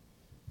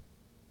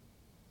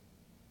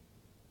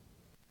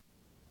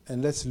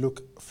 And let's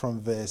look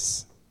from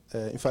verse,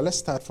 let's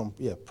start from,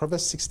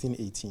 Proverbs 16,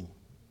 18.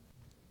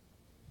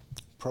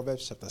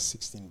 Proverbs chapter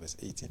 16, verse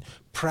 18.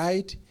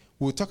 Pride,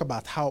 we'll talk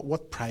about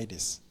what pride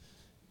is.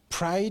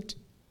 Pride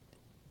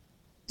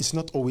is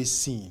not always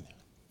seen.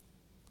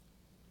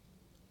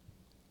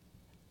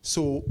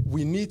 So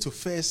we need to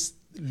first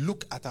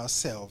look at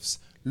ourselves,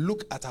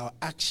 look at our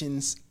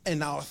actions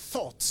and our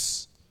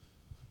thoughts.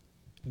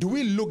 Do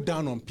we look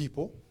down on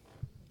people?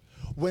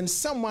 When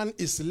someone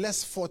is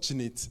less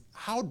fortunate,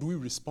 how do we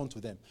respond to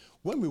them?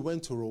 When we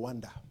went to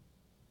Rwanda,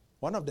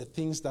 one of the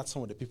things that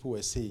some of the people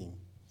were saying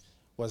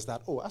was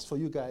that, oh, as for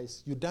you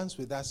guys, you dance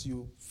with us,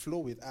 you flow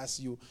with us,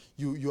 you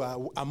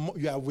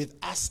are with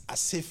us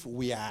as if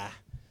we are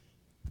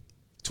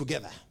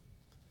together.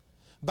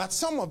 But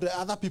some of the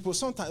other people,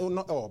 sometimes,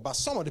 not all, but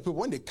some of the people,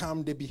 when they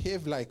come, they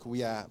behave like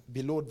we are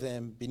below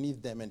them, beneath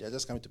them, and they're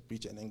just coming to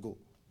preach and then go.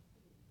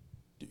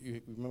 Do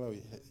you remember?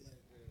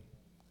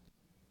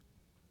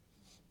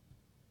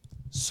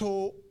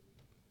 So,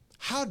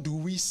 how do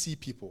we see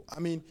people? I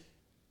mean,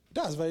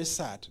 that's very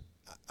sad.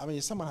 I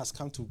mean, someone has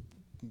come to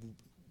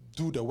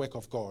do the work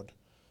of God,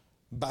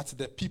 but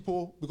the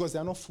people, because they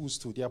are not fools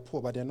too, they are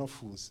poor, but they are not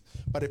fools.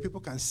 But the people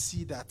can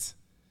see that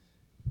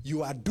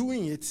you are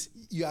doing it,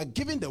 you are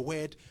giving the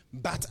word,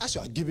 but as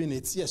you are giving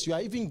it, yes, you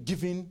are even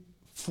giving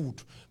food,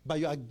 but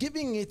you are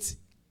giving it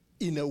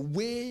in a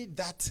way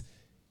that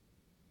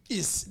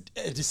is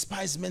a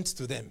despisement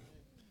to them.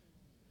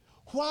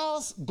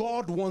 Whilst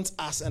God wants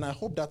us, and I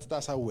hope that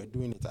that's how we're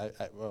doing it,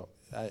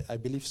 I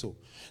believe so,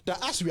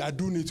 that as we are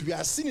doing it, we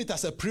are seeing it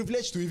as a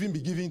privilege to even be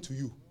giving to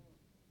you.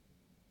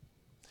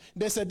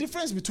 There's a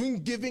difference between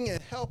giving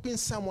and helping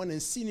someone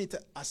and seeing it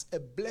as a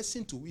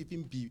blessing to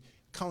even be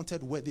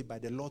counted worthy by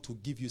the Lord to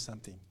give you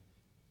something.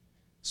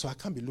 So I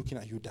can't be looking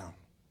at you down.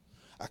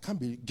 I can't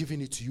be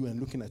giving it to you and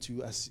looking at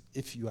you as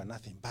if you are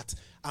nothing. But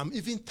I'm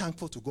even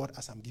thankful to God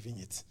as I'm giving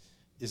it.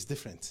 It's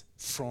different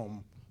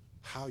from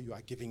how you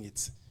are giving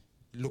it,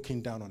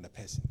 looking down on the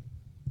person.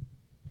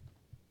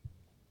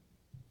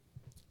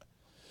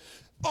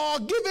 Or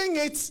giving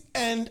it,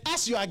 and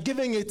as you are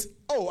giving it,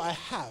 oh, I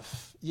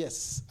have.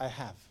 Yes, I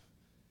have.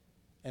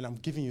 And I'm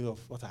giving you of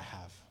what I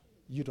have.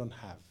 You don't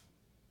have.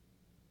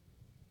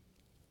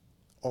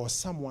 Or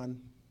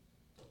someone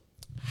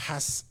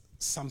has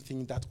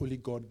something that only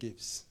God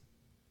gives,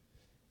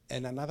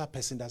 and another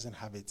person doesn't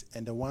have it,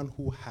 and the one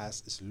who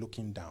has is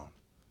looking down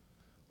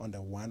on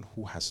the one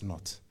who has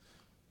not.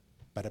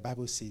 But the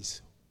Bible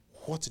says,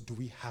 what do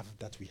we have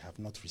that we have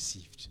not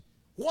received?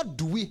 What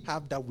do we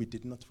have that we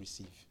did not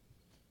receive?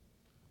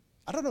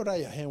 I don't know that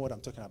you're hearing what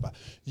I'm talking about.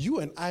 You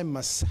and I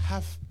must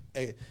have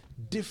a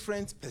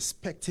different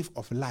perspective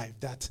of life,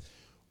 that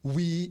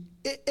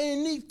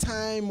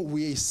anytime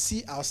we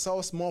see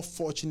ourselves more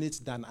fortunate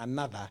than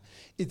another,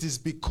 it is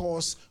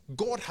because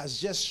God has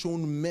just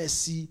shown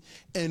mercy,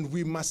 and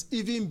we must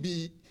even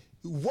be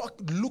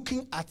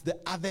looking at the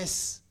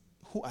others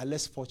who are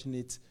less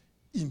fortunate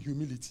in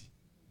humility.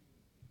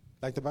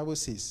 Like the Bible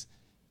says,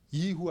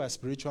 Ye who are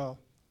spiritual,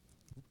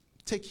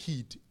 take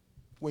heed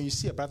when you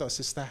see a brother or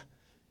sister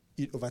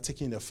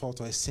overtaking a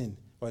fault or a sin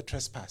or a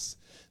trespass.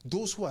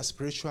 Those who are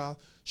spiritual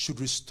should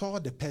restore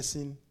the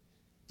person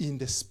in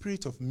the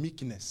spirit of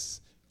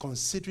meekness,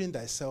 considering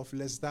thyself,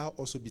 lest thou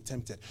also be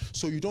tempted.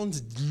 So you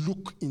don't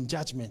look in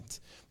judgment,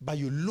 but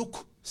you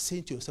look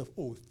saying to yourself,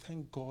 oh,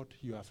 thank God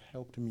you have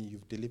helped me,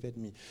 you've delivered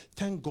me.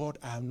 Thank God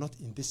I am not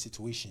in this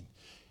situation.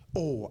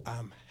 Oh,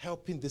 I'm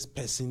helping this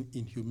person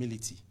in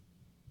humility.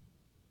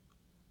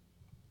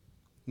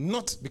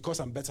 Not because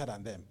I'm better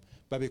than them,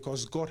 but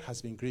because God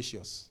has been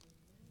gracious.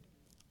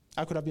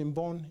 I could have been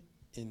born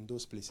in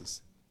those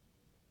places.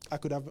 I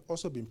could have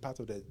also been part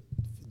of the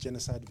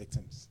genocide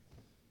victims.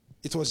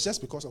 It was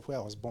just because of where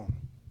I was born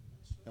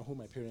and who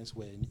my parents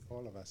were,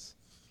 all of us.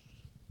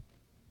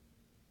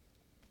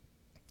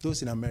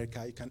 Those in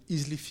America, you can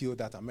easily feel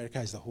that America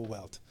is the whole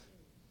world.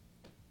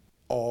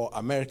 Or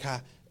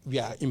America, we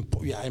are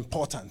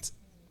important.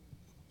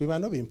 We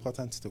might not be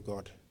important to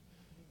God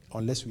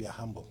unless we are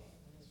humble.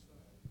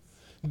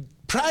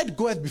 Pride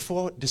goeth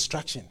before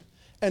destruction,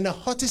 and a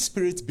haughty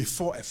spirit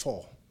before a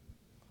fall.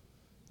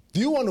 Do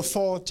you want to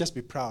fall? Just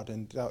be proud,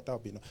 and that'll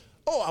be enough.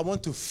 Oh, I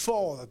want to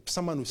fall.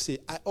 Someone will say,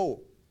 I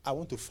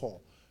want to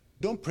fall.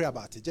 Don't pray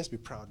about it. Just be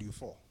proud you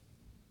fall.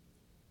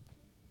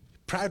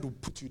 Pride will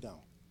put you down.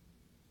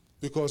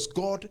 Because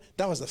God,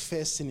 that was the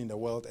first sin in the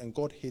world, and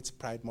God hates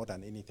pride more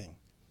than anything.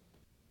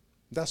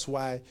 That's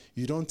why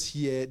you don't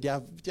hear,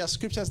 there are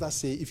scriptures that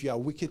say if you are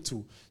wicked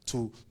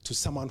to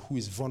someone who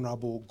is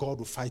vulnerable, God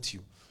will fight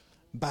you.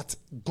 But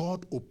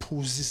God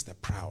opposes the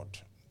proud.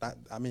 There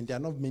are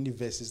not many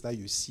verses that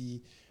you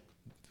see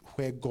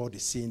where God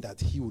is saying that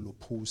he will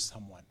oppose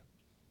someone.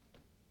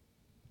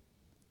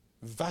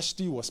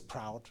 Vashti was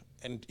proud,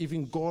 and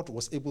even God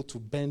was able to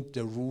bend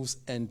the rules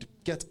and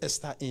get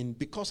Esther in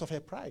because of her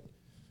pride.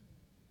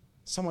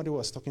 Somebody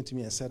was talking to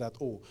me and said that,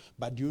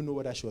 but do you know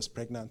whether she was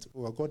pregnant?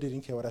 Well, God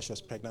didn't care whether she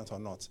was pregnant or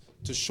not,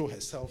 to show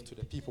herself to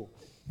the people.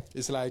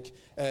 It's like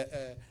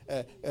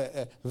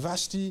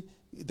Vashti,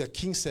 the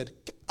king said,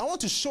 I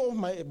want to show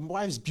my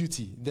wife's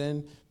beauty.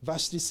 Then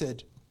Vashti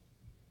said,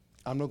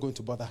 I'm not going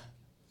to bother.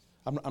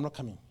 I'm not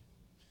coming.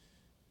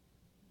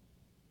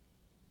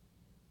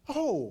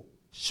 Oh,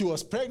 she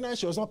was pregnant,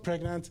 she was not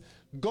pregnant.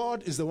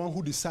 God is the one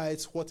who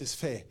decides what is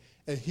fair.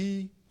 And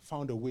he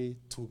found a way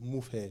to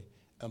move her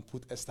and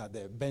put Esther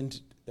there,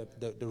 bend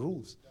the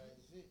rules.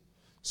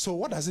 So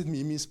what does it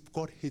mean? It means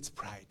God hates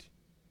pride.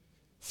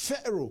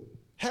 Pharaoh,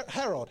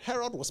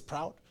 Herod was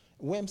proud.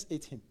 Worms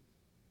ate him.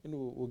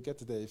 We'll get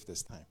to there if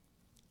there's time.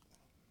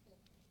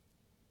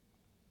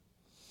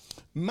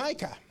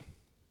 Micah.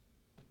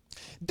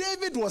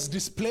 David was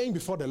displaying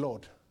before the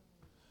Lord.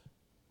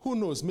 Who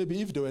knows,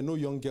 maybe if there were no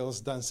young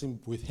girls dancing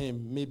with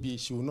him, maybe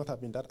she would not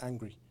have been that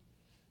angry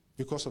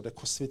because of the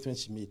statement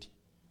she made.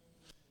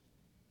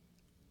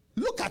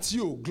 Look at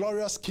you,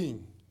 glorious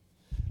king.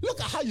 Look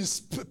at how you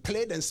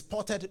played and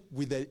sported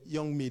with the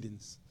young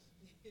maidens.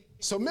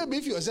 So maybe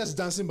if he was just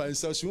dancing by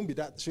himself, she shouldn't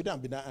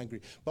be that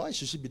angry. But why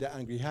should she be that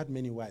angry? He had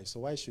many wives.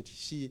 So why should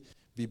she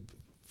be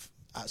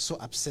so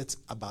upset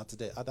about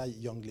the other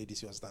young ladies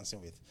he was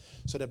dancing with?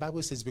 So the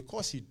Bible says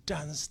because he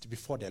danced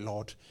before the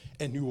Lord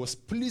and he was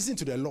pleasing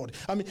to the Lord.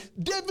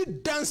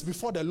 David danced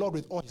before the Lord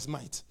with all his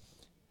might.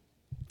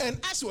 And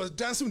as he was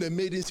dancing with the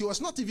maidens, he was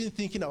not even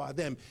thinking about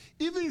them.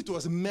 Even if it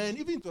was men,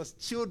 even if it was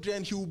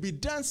children, he would be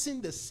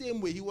dancing the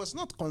same way. He was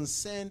not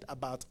concerned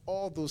about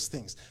all those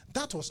things.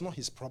 That was not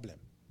his problem.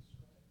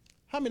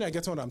 How many I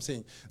get what I'm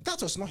saying?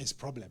 That was not his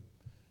problem.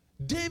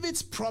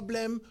 David's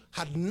problem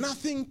had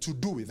nothing to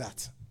do with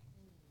that.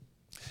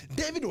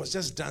 David was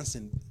just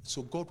dancing.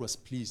 So God was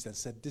pleased and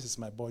said, this is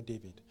my boy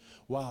David.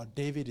 Wow,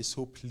 David is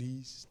so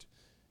pleased.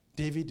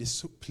 David is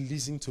so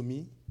pleasing to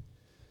me.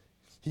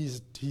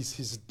 He's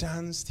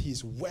danced,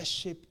 he's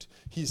worshipped,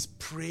 he's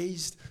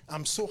praised.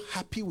 I'm so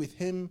happy with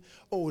him.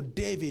 Oh,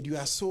 David,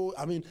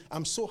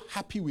 I'm so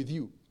happy with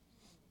you.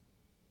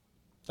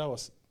 That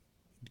was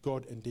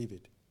God and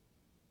David.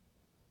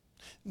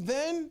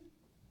 Then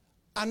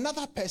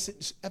another person,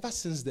 ever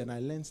since then I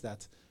learned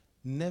that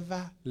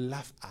never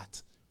laugh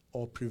at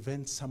or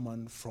prevent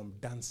someone from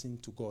dancing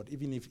to God,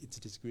 even if it's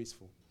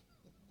disgraceful.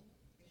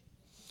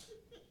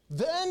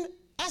 Then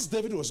as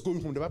David was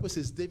going home, the Bible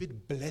says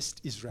David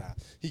blessed Israel.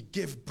 He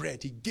gave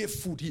bread, he gave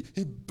food,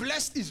 he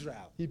blessed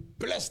Israel. He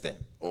blessed them.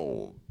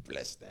 Oh,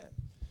 bless them.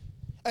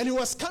 And he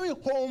was coming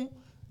home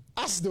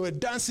as they were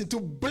dancing to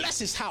bless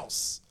his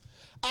house.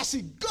 As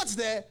he got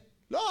there,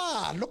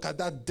 look at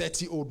that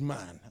dirty old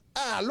man.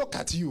 Look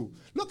at you.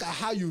 Look at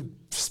how you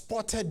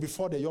sported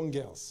before the young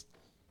girls.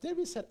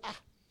 David said,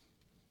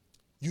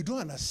 you don't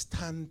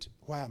understand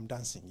why I'm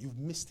dancing. You've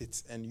missed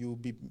it, and you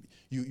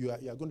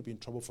are going to be in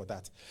trouble for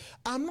that.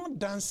 I'm not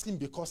dancing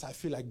because I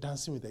feel like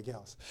dancing with the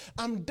girls.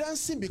 I'm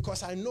dancing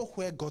because I know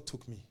where God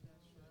took me.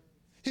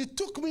 He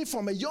took me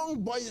from a young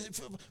boy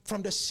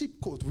from the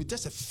sheepcote with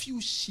just a few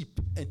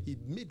sheep, and he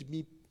made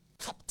me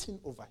captain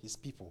over his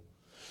people.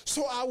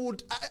 So I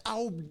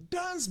would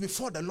dance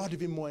before the Lord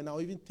even more, and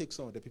I'll even take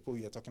some of the people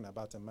we are talking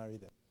about and marry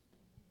them.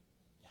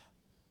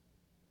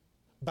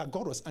 But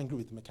God was angry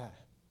with Micaiah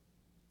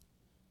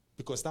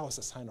because that was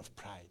a sign of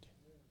pride.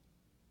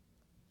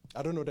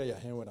 I don't know that you're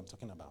hearing what I'm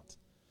talking about.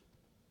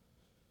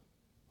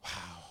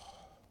 Wow.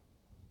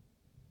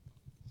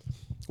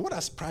 What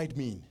does pride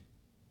mean?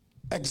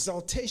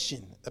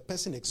 Exaltation, a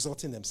person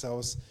exalting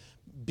themselves,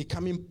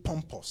 becoming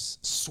pompous,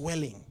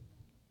 swelling.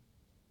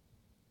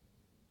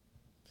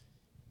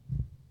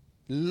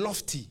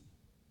 Lofty.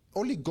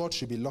 Only God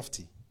should be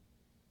lofty.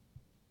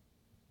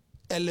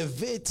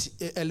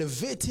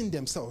 Elevating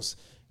themselves,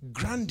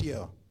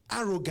 grandeur,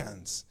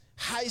 arrogance,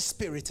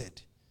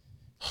 high-spirited,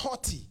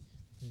 haughty,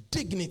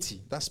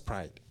 dignity. That's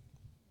pride.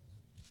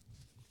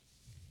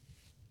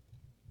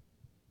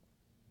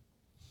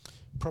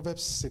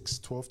 Proverbs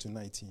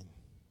 6:12-19.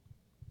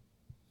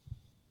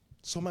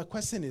 So my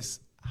question is,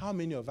 how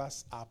many of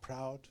us are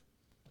proud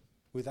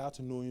without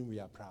knowing we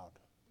are proud?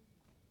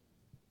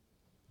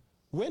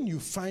 When you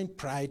find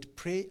pride,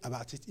 pray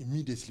about it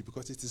immediately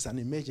because it is an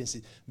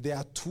emergency. There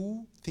are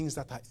two things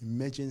that are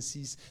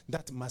emergencies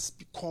that must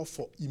be called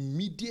for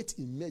immediate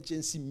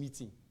emergency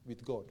meeting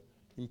with God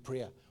in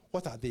prayer.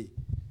 What are they?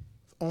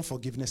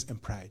 Unforgiveness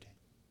and pride.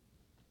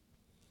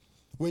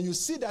 When you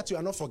see that you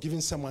are not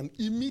forgiving someone,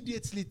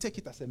 immediately take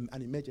it as an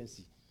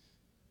emergency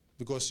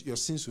because your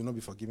sins will not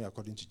be forgiven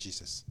according to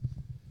Jesus.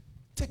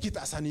 Take it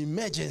as an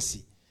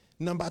emergency.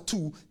 Number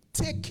two,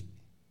 take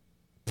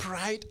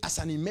pride as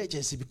an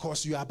emergency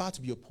because you are about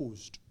to be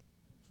opposed.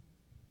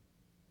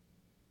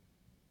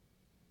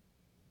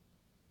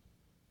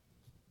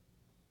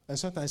 And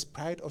sometimes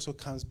pride also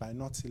comes by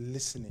not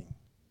listening.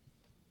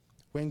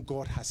 When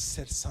God has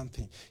said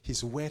something,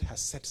 His word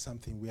has said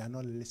something, we are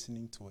not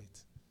listening to it.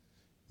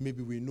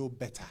 Maybe we know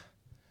better.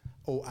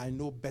 Or I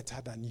know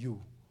better than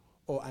you.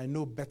 Or I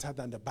know better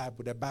than the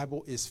Bible. The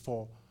Bible is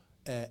for,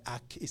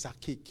 it's a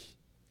cake.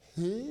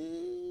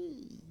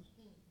 Hey.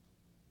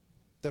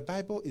 The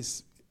Bible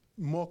is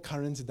more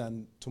current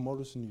than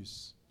tomorrow's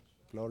news.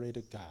 Glory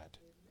to God.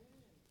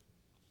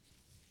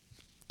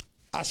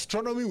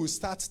 Astronomy will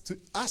start to,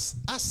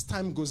 as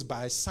time goes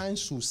by,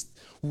 science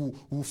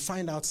will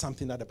find out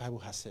something that the Bible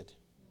has said.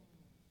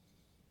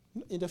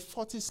 In the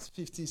 40s,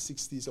 50s,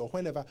 60s, or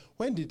whenever,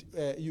 when did,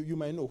 you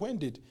might know, when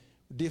did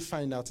they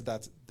find out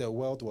that the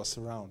world was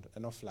round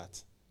and not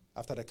flat?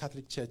 After the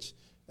Catholic Church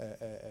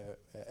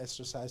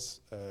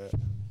exercised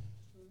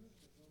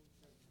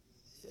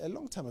a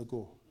long time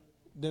ago.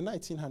 The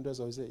 1900s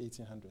or is it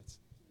 1800s?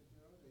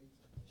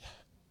 Yeah.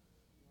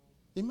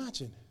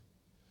 Imagine.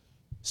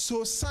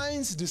 So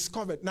science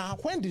discovered. Now,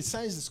 when did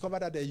science discover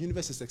that the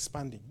universe is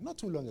expanding? Not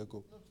too long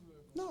ago.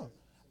 No.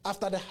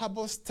 After the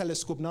Hubble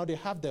telescope, now they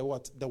have the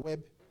what? The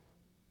Webb.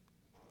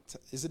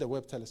 Is it the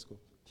Webb telescope?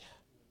 Yeah.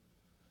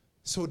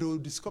 So they will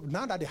discover,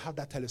 now that they have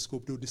that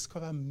telescope, they will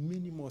discover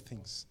many more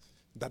things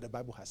that the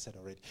Bible has said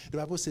already. The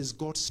Bible says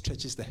God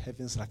stretches the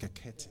heavens like a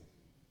curtain.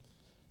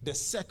 The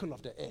circle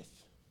of the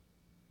earth.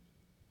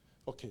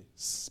 Okay,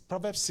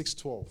 Proverbs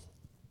 6:12.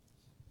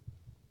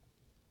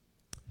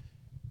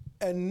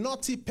 A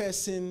naughty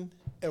person,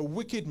 a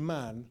wicked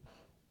man,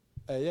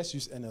 let's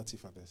use NLT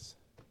for this.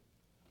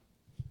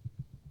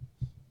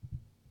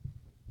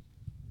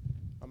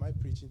 Am I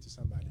preaching to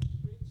somebody?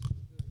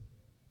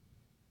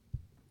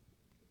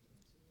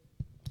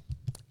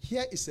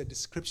 Here is a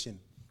description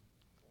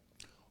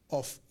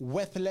of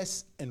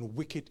worthless and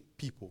wicked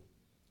people.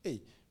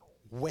 Hey,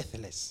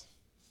 worthless.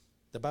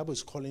 The Bible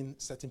is calling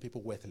certain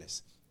people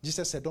worthless.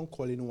 Jesus said, don't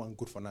call anyone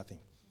good for nothing.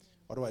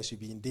 Otherwise,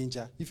 you'll be in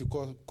danger. If you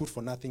call good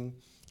for nothing,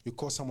 you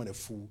call someone a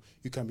fool,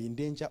 you can be in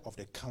danger of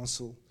the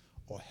council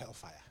or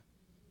hellfire.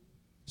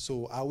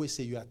 So I always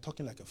say you are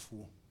talking like a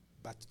fool.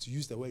 But to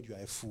use the word you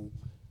are a fool,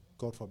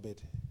 God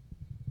forbid.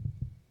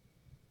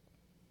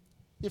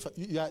 If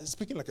you are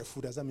speaking like a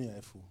fool, does that mean you are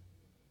a fool?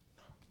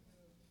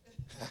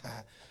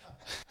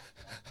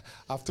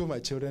 I've told my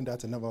children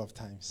that a number of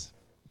times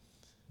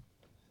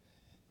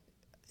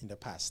in the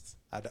past.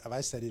 Have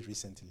I said it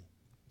recently?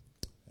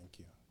 Thank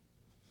you.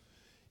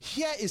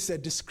 Here is a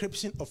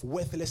description of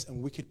worthless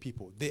and wicked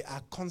people. They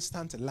are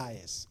constant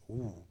liars.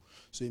 Ooh.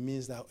 So it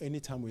means that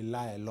anytime we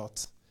lie a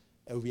lot,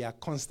 we are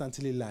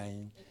constantly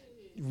lying,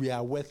 we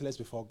are worthless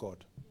before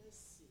God.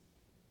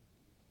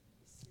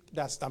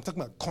 I'm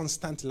talking about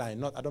constant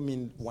lying. I don't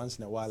mean once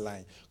in a while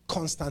lying.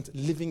 Constant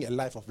living a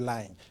life of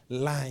lying.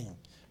 Lying.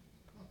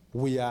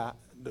 We are,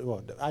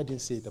 well, I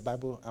didn't say it, the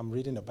Bible, I'm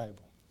reading the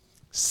Bible.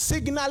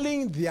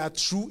 Signaling their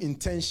true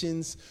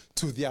intentions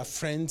to their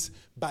friends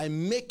by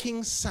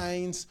making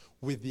signs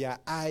with their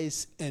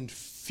eyes and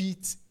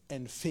feet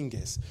and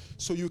fingers.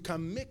 So you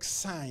can make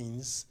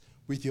signs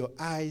with your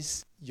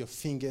eyes, your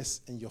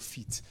fingers, and your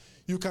feet.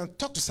 You can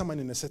talk to someone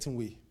in a certain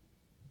way.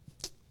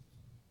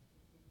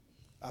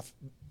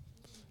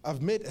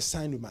 I've made a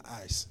sign with my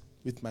eyes,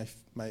 with my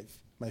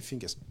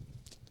fingers,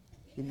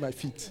 with my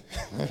feet.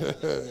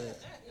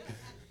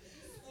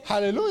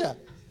 Hallelujah.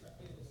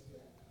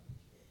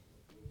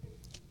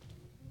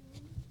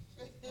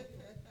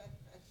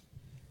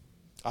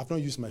 I've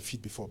not used my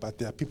feet before, but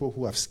there are people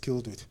who have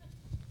skilled with.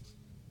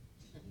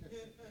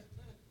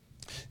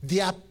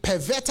 Their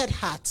perverted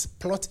hearts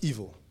plot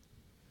evil.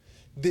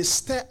 They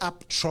stir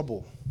up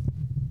trouble.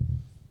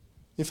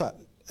 In fact,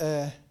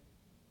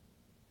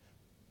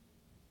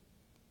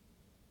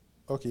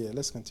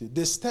 let's continue.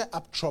 They stir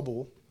up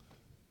trouble.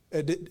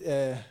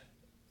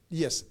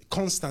 Yes,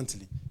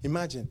 constantly.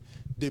 Imagine,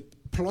 they're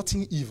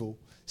plotting evil,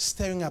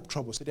 stirring up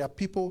trouble. So there are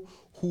people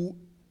who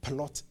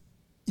plot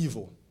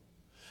evil,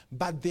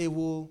 but they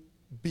will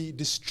be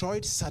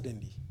destroyed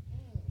suddenly,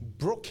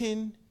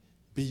 broken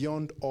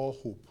beyond all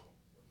hope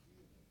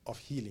of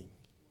healing.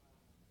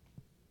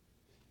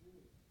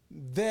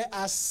 There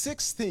are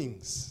 6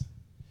 things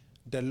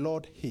the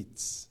Lord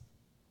hates.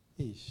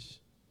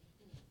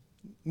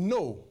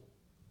 No.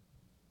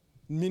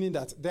 Meaning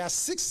that there are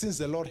 6 things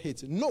the Lord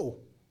hates. No.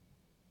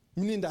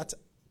 Meaning that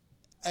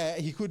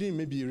he couldn't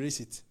maybe erase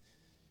it.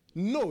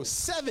 No.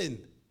 7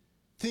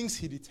 things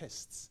he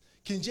detests.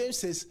 King James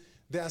says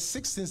there are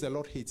 6 things the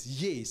Lord hates.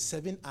 Yea,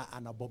 7 are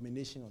an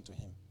abomination unto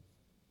him.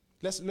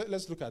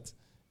 Let's look at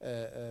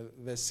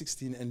verse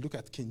 16 and look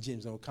at King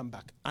James, and we'll come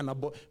back.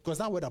 Because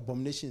that word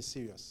abomination is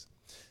serious.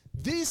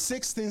 These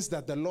 6 things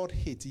that the Lord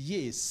hates,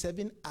 yea,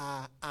 7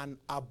 are an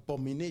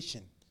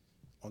abomination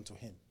unto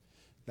him.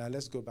 Now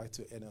let's go back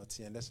to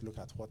NLT and let's look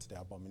at what the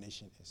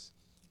abomination is.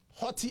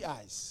 Haughty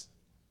eyes.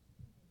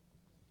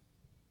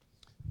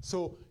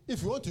 So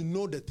if you want to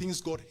know the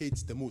things God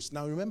hates the most,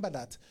 now remember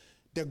that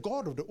the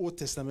God of the Old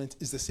Testament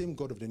is the same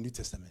God of the New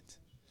Testament.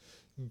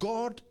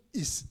 God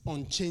is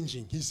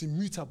unchanging. He's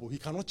immutable. He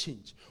cannot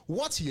change.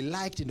 What he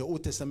liked in the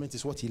Old Testament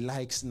is what he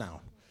likes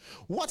now.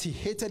 What he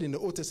hated in the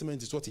Old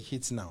Testament is what he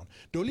hates now.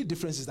 The only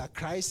difference is that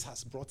Christ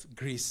has brought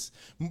grace.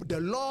 The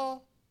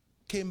law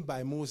came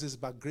by Moses,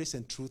 but grace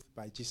and truth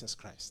by Jesus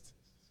Christ.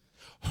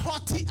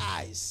 Haughty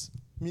eyes,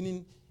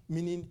 meaning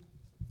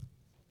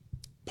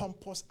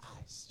pompous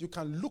eyes. You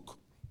can look.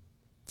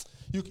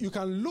 You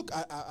can look.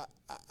 I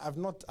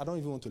don't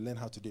even want to learn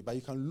how to do it, but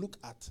you can look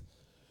at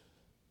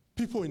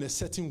people in a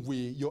certain way.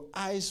 Your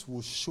eyes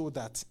will show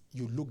that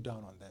you look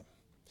down on them.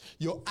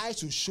 Your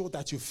eyes will show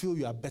that you feel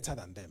you are better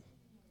than them.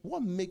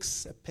 What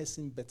makes a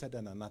person better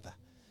than another?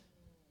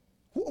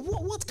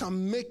 What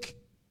can make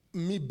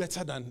me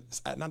better than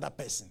another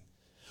person?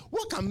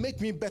 What can make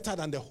me better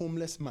than the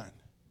homeless man?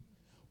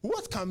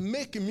 What can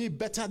make me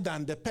better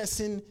than the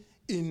person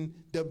in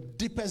the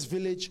deepest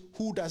village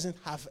who doesn't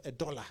have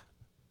 $1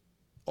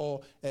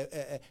 or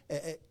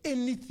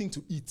anything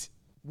to eat?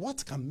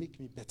 What can make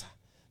me better?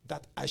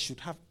 That I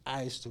should have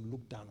eyes to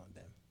look down on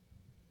them.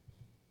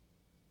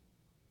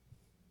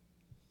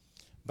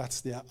 But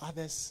there are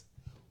others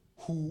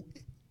who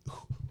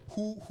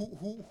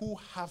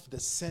have the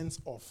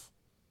sense of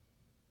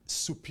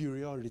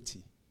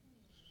superiority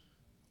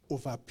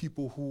over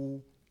people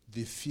who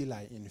they feel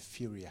are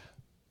inferior.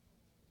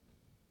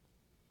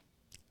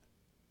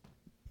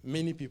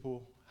 Many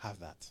people have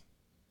that.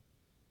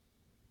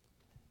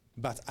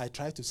 But I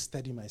try to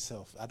steady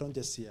myself. I don't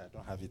just say I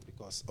don't have it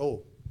because,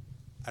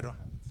 I don't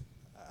have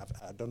it.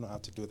 I don't know how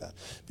to do that.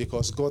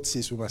 Because God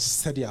says we must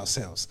study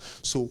ourselves.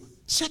 So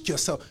check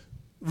yourself.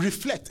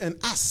 Reflect and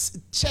ask.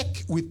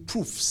 Check with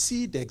proof.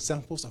 See the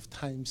examples of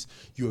times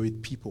you're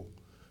with people.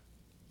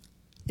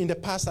 In the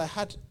past, I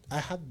had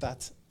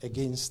that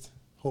against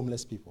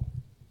homeless people.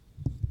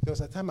 There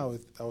was a time I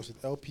was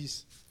with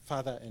LP's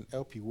father and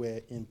LP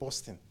were in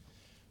Boston.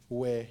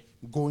 Were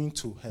going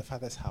to her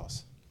father's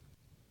house.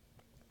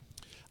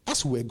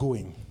 As we were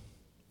going,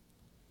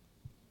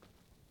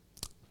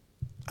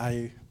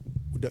 there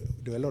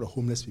were a lot of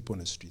homeless people on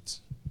the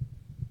streets.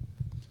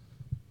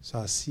 So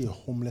I see a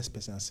homeless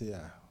person, I say,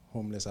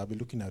 homeless, I'll be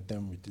looking at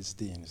them with this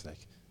day, and it's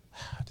like,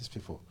 these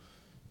people,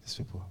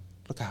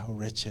 look how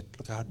wretched,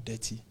 look how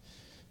dirty.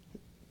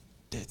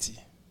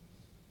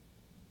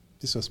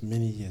 This was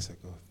many years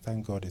ago.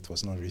 Thank God it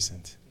was not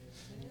recent.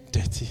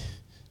 Dirty.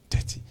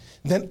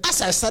 Then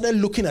as I started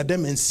looking at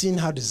them and seeing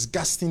how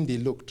disgusting they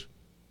looked,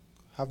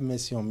 have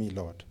mercy on me,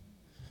 Lord.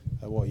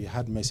 Well, you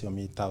had mercy on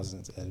me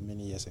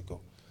many years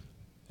ago.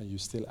 And you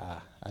still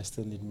are. I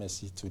still need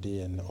mercy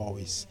today and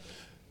always.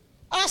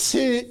 As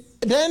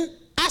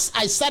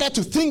I started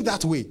to think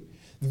that way,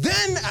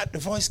 then the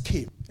voice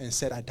came and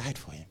said, I died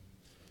for him.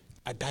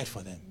 I died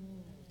for them.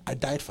 I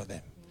died for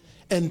them.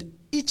 And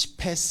each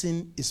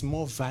person is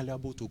more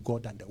valuable to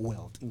God than the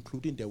world,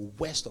 including the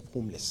worst of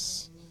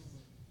homeless.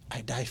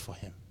 I died for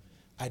him.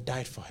 I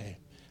died for him.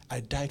 I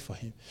died for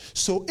him.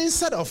 So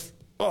instead of,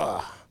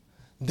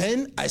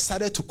 then I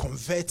started to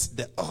convert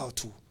the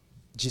to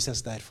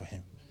Jesus died for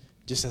him.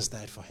 Jesus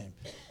died for him.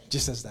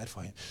 Jesus died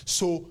for him.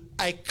 So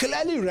I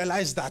clearly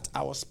realized that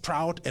I was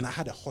proud and I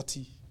had a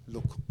haughty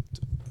look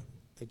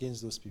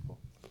against those people.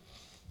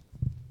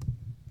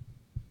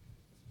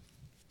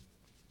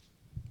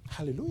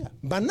 Hallelujah.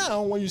 But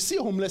now when you see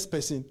a homeless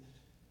person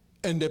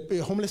and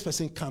the homeless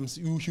person comes,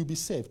 you'll be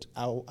saved.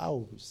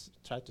 I'll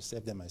try to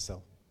save them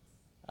myself.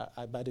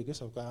 By the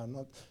grace of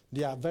God,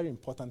 they are very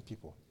important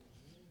people.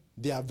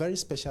 They are very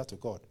special to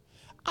God.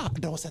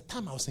 There was a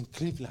time I was in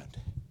Cleveland.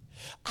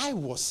 I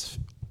was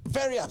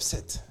very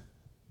upset.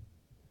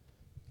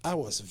 I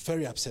was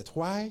very upset.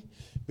 Why?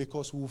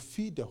 Because we'll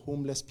feed the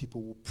homeless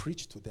people, we'll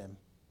preach to them,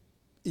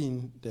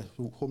 in the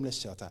homeless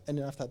shelter. And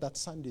then after that,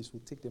 Sundays,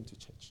 we'll take them to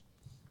church.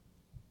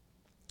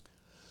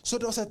 So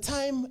there was a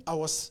time I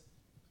was,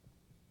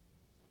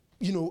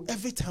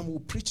 every time we'll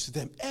preach to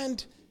them.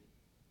 And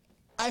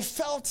I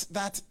felt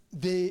that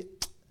they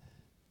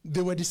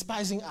were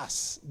despising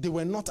us. They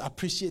were not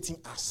appreciating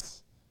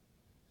us.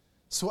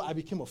 So I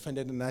became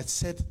offended, and I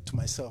said to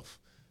myself,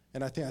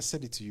 and I think I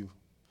said it to you,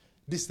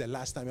 this is the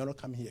last time. You're not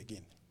coming here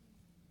again.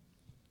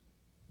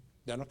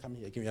 They're not coming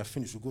here again. We are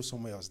finished. We'll go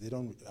somewhere else. They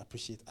don't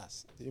appreciate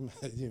us. Do you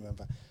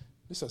remember?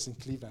 This was in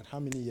Cleveland. How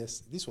many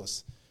years? This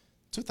was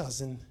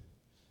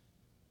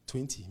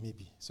 2020,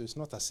 maybe. So it's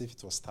not as if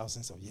it was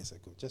thousands of years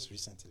ago, just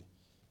recently.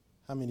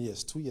 How many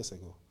years? 2 years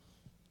ago.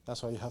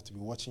 That's why you have to be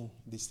watching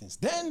these things.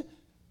 Then,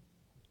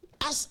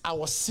 as I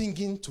was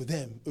singing to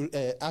them,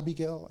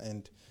 Abigail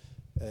and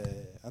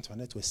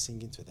Antoinette were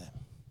singing to them.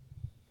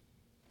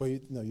 But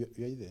you're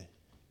there.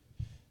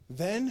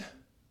 Then,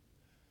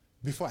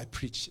 before I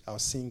preach, I'll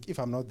sing. If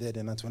I'm not there,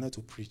 then Antoinette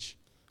will preach.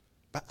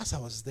 But as I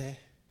was there,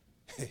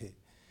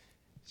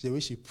 the way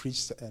she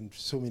preached, and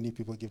so many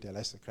people gave their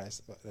lives to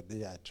Christ the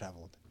day I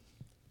traveled.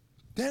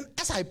 Then,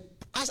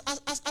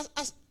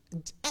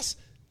 as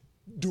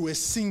they were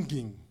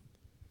singing,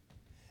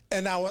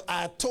 and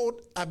I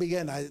told Abigail,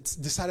 and I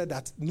decided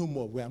that no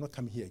more, we are not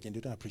coming here again.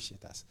 They don't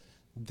appreciate us.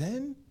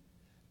 Then,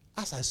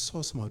 as I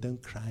saw some of them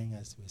crying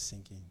as they were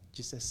singing,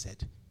 Jesus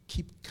said,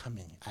 keep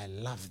coming. I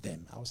love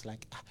them. I was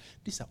like,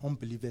 these are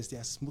unbelievers. They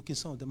are smoking.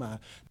 Some of them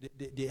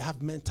they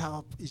have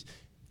mental issues.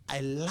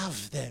 I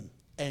love them.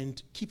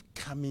 And keep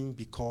coming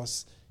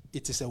because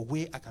it is a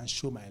way I can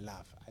show my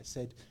love. I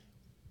said,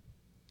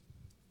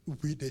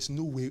 there's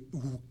no way.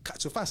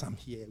 So far as I'm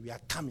here, we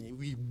are coming.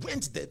 We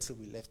went there till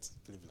we left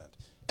Cleveland.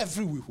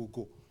 Every week we'll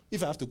go.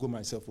 If I have to go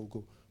myself, we'll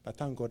go. But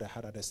thank God I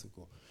had others to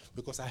go.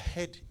 Because I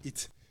heard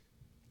it.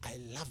 I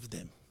love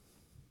them.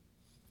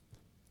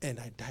 And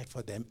I died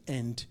for them.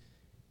 And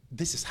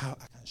this is how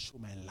I can show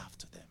my love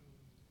to them.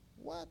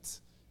 What?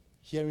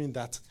 Hearing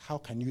that, how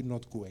can you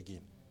not go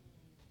again?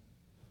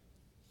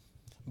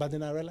 But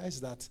then I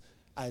realized that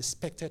I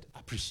expected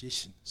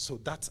appreciation. So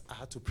that I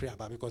had to pray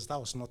about because that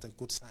was not a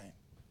good sign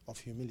of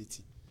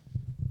humility.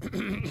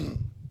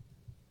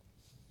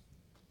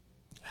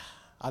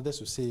 Others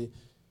will say,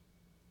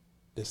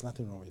 there's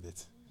nothing wrong with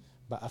it.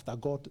 But after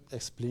God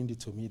explained it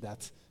to me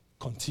that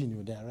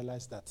continue, then I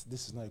realized that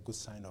this is not a good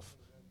sign of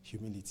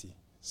humility.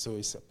 So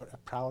it's a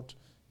proud,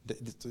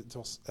 it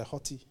was a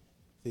haughty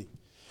thing.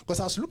 Because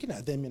I was looking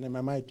at them and in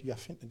my mind,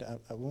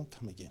 I won't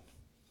come again.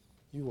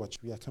 You watch,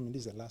 we are coming,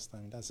 this is the last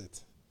time, that's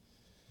it.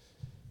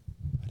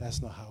 But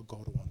that's not how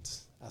God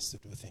wants us to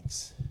do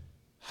things.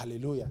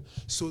 Hallelujah.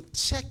 So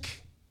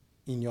check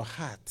in your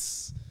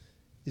hearts,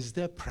 is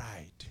there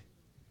pride?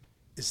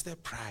 Is there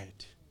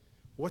pride?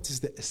 What is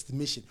the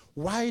estimation?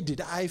 Why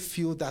did I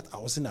feel that I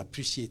wasn't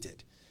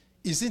appreciated?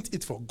 Isn't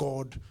it for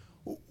God?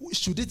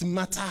 Should it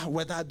matter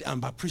whether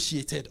I'm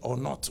appreciated or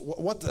not?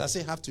 What does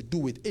it have to do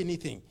with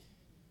anything?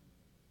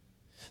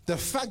 The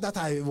fact that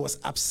I was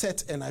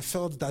upset and I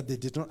felt that they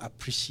did not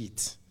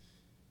appreciate,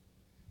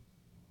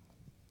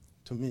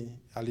 to me,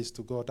 at least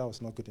to God, that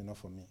was not good enough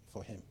for me,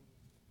 for him.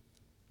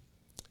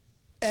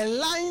 A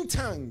lying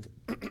tongue.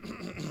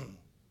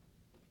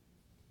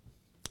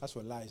 That's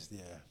what lies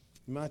there.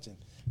 Imagine,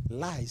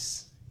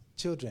 lies,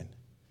 children.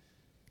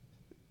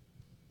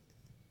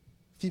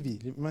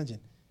 Phoebe, imagine.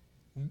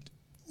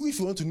 If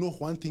you want to know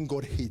one thing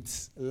God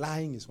hates,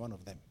 lying is one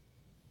of them.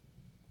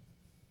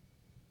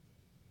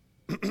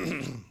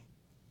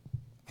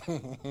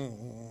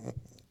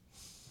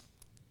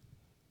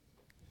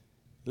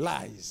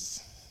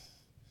 Lies.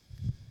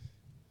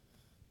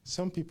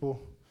 Some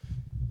people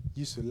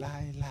used to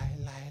lie.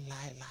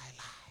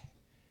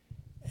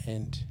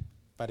 And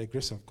by the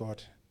grace of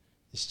God,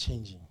 it's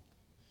changing.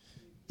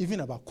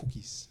 Even about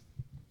cookies.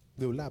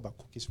 They will lie about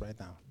cookies right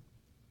now.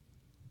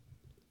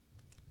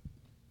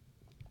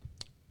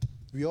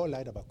 We all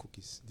lied about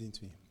cookies, didn't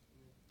we?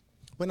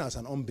 When I was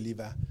an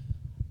unbeliever,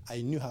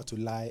 I knew how to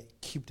lie,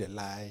 keep the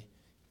lie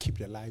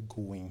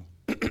going,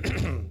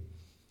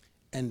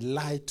 and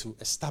lie to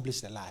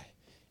establish the lie,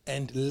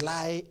 and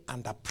lie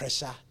under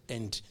pressure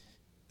and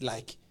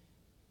like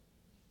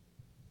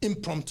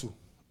impromptu.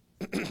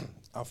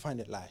 I'll find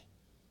a lie.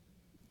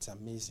 It's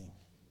amazing.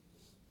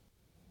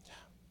 Yeah.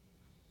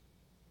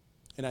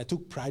 And I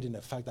took pride in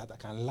the fact that I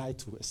can lie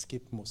to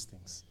escape most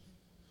things.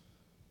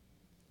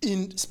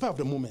 In spite of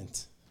the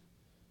moment.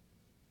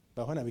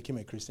 But when I became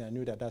a Christian, I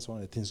knew that that's one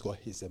of the things God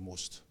hates the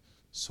most.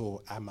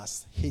 So I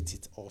must hate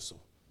it also.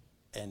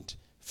 And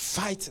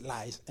fight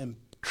lies and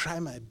try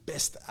my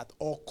best at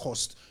all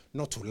costs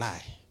not to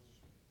lie.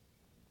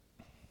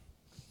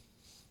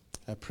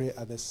 I pray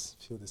others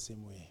feel the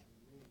same way.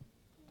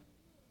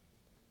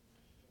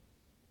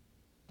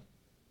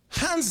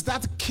 Hands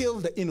that kill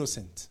the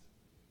innocent.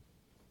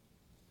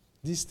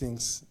 These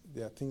things,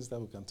 they are things that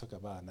we can talk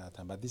about another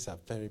time, but these are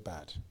very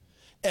bad.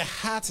 A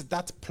heart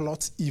that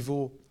plots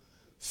evil,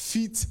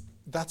 feet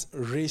that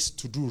race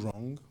to do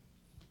wrong,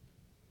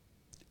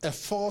 a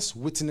false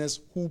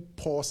witness who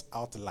pours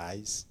out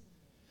lies,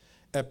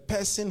 A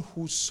person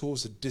who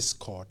sows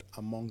discord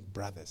among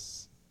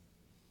brothers.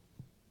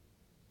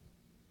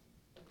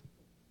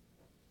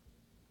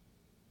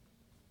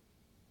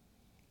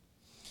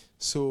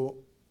 So,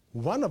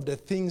 one of the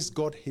things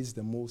God hates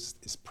the most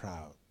is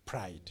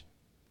pride.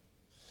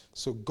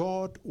 So,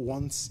 God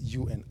wants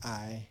you and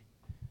I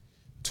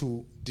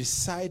to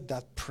decide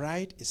that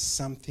pride is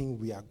something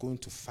we are going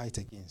to fight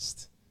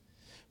against.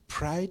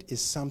 Pride is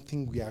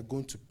something we are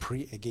going to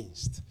pray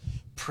against.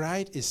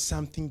 Pride is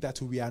something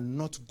that we are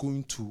not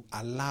going to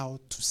allow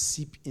to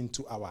seep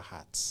into our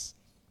hearts.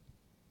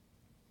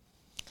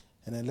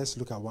 And then let's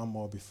look at one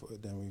more before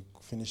then we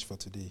finish for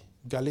today.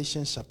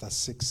 Galatians chapter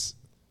 6,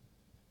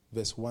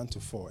 verse 1 to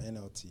 4,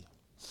 NLT.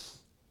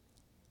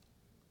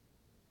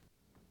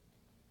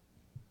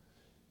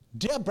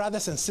 Dear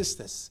brothers and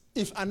sisters,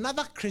 if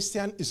another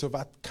Christian is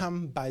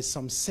overcome by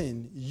some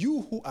sin,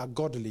 you who are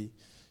godly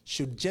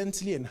should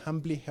gently and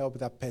humbly help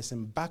that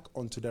person back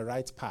onto the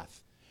right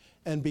path,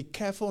 and be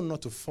careful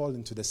not to fall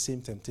into the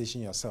same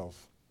temptation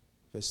yourself.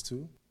 Verse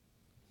 2.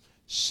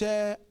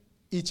 Share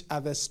each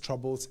other's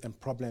troubles and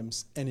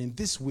problems, and in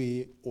this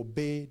way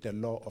obey the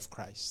law of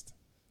Christ.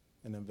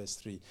 And then verse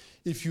 3.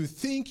 If you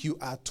think you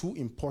are too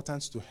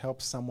important to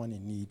help someone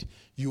in need,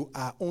 you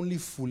are only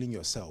fooling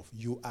yourself.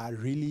 You are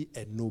really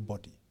a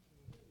nobody.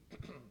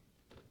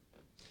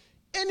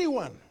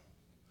 Anyone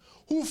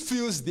who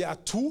feels they are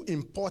too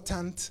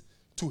important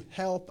to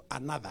help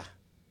another,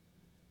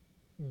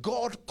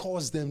 God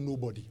calls them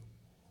nobody.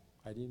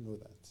 I didn't know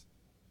that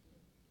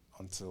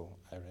until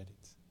I read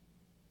it.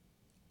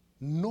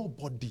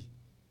 Nobody.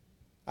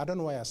 I don't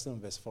know why you're still in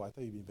verse 4. I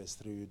thought you'd be in verse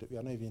 3. You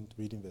are not even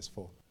reading verse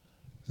 4.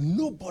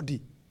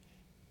 Nobody.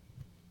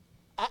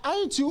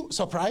 Aren't you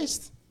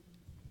surprised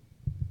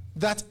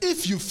that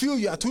if you feel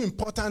you are too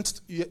important,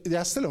 they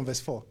are still on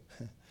verse 4.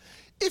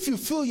 If you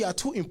feel you are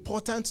too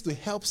important to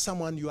help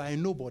someone, you are a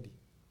nobody.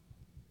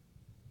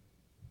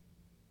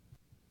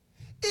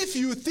 If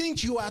you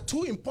think you are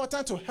too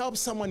important to help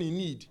someone in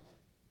need,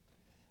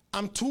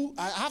 I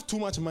have too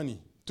much money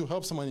to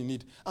help someone in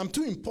need. I'm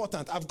too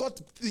important. I've got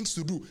things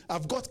to do.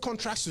 I've got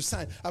contracts to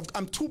sign.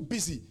 I'm too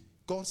busy.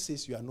 God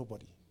says you are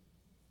nobody.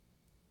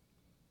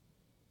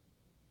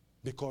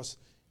 Because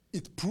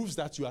it proves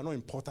that you are not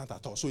important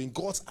at all. So in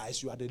God's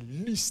eyes, you are the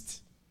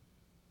least.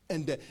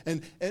 And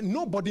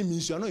nobody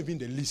means you are not even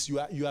the least.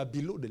 You are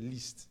below the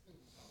least.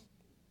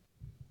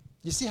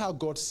 You see how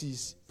God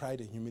sees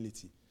pride and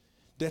humility.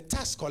 The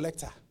tax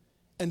collector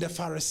and the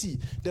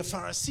Pharisee. The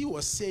Pharisee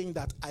was saying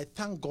that I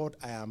thank God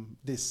I am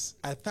this.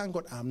 I thank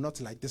God I am not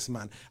like this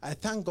man. I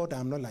thank God I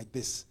am not like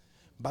this.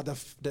 But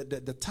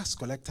the tax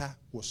collector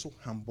was so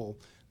humble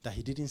that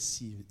he didn't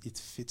see it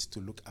fit to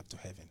look up to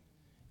heaven.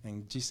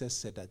 And Jesus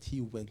said that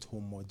he went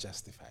home more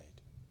justified.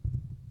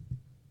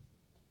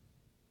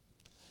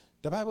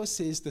 The Bible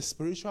says the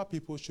spiritual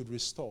people should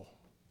restore.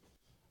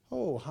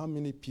 Oh, how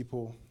many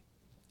people,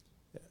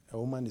 a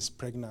woman is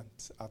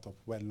pregnant out of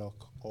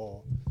wedlock,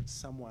 or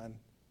someone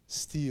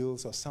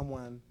steals, or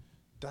someone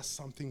does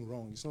something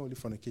wrong. It's not only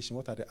fornication.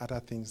 What are the other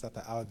things that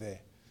are out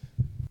there?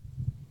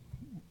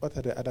 What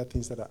are the other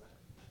things that are?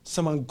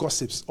 Someone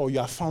gossips, or you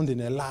are found in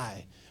a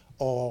lie,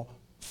 or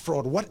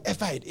fraud,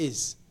 whatever it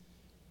is.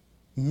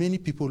 Many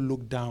people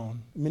look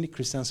down, many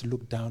Christians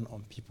look down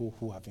on people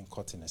who have been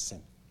caught in a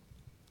sin.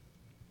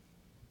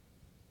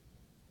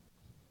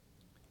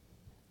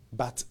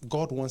 But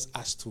God wants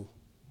us to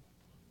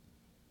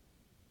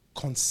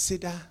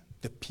consider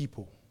the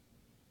people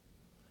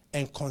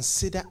and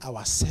consider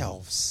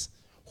ourselves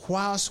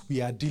whilst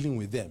we are dealing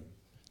with them.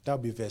 That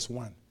will be verse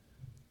 1.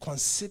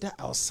 Consider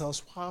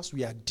ourselves whilst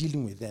we are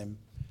dealing with them.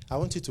 I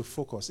want you to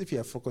focus. If you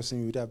are focusing,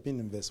 you would have been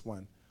in verse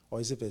 1. Or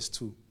is it verse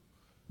 2?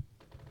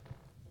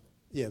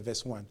 Yeah,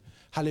 verse 1.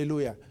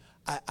 Hallelujah.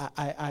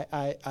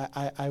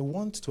 I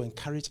want to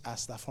encourage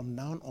us that from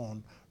now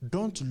on,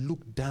 don't look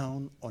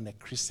down on a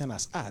Christian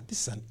as,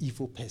 this is an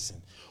evil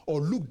person.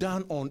 Or look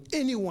down on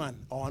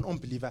anyone or an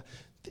unbeliever.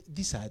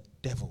 These are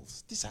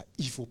devils. These are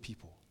evil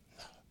people.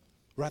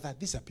 Rather,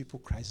 these are people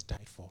Christ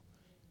died for.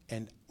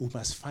 And we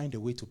must find a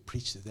way to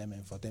preach to them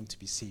and for them to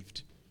be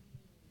saved.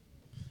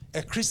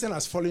 A Christian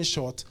has fallen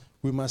short.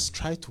 We must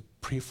try to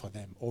pray for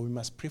them, or we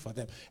must pray for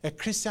them. A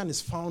Christian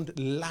is found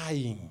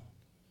lying.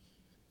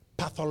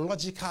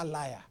 Pathological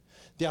liar.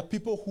 There are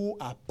people who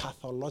are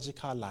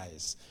pathological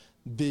liars.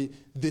 They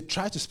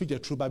try to speak the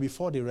truth, but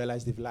before they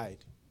realize they've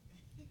lied.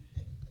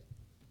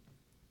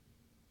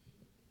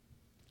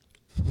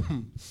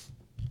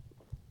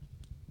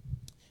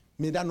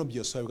 May that not be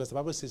your story, because the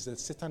Bible says that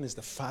Satan is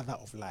the father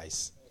of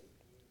lies.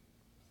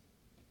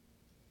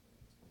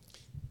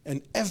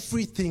 And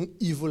everything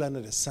evil under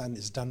the sun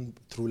is done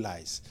through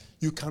lies.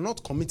 You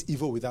cannot commit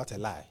evil without a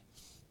lie.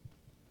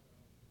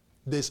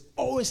 There's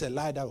always a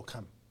lie that will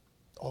come.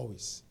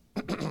 Always.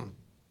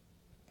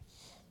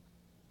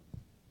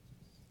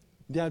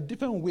 There are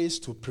different ways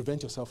to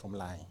prevent yourself from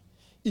lying.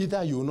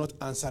 Either you will not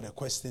answer the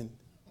question,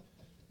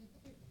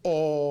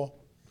 or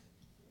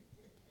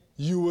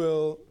you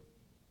will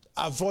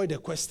avoid the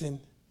question.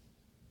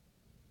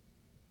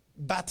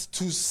 But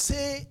to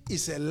say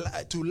is a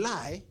lie, to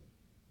lie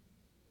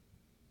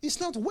It's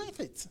not worth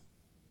it.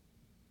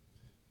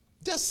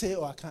 Just say,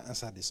 oh, I can't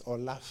answer this, or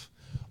laugh.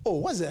 Oh,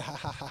 what's it? Ha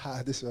ha ha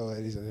ha. This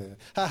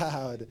ha ha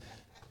ha.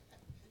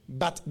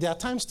 But there are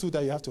times too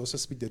that you have to also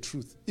speak the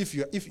truth. If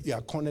you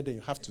are cornered and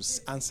you have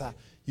to answer,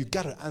 you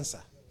gotta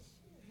answer.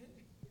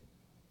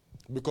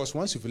 Because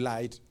once you've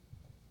lied,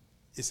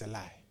 it's a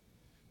lie.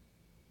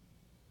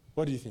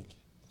 What do you think?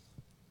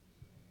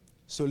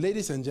 So,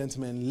 ladies and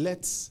gentlemen,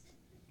 let's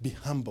be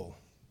humble.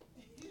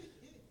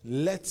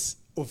 Let's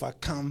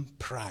overcome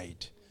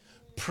pride.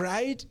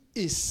 Pride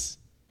is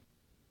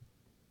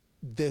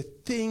the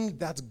thing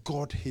that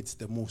God hates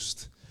the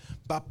most.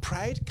 But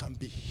pride can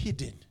be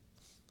hidden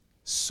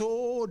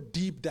so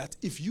deep that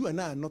if you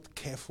and I are not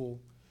careful,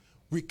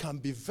 we can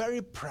be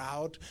very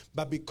proud,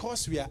 but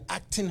because we are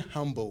acting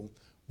humble,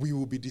 we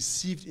will be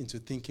deceived into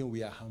thinking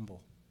we are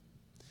humble,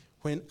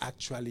 when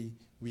actually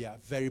we are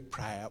very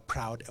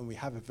proud and we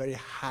have a very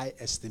high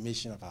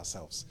estimation of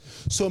ourselves.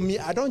 So me,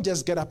 I don't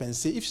just get up and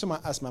say, if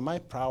someone asks me, am I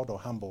proud or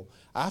humble?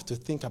 I have to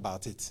think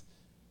about it.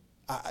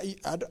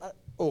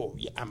 Oh,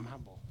 yeah, I'm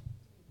humble.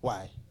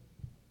 Why?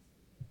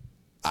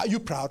 Are you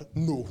proud?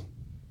 No.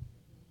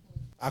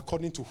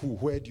 According to who?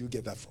 Where do you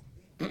get that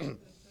from?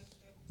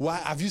 Why?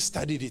 Have you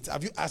studied it?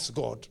 Have you asked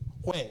God?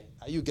 Where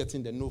are you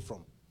getting the no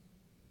from?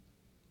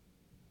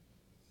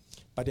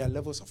 But there are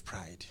levels of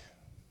pride.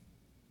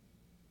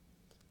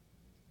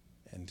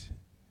 And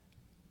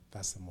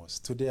that's the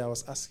most. Today I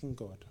was asking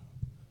God,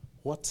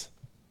 what,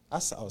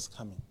 as I was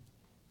coming,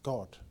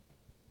 God,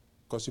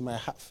 because you might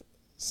have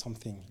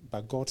something,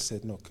 but God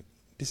said, look,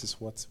 this is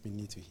what we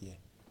need to hear.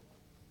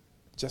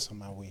 Just on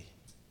my way.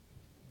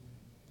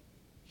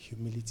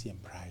 Humility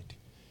and pride.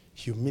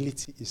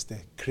 Humility is the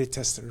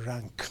greatest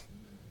rank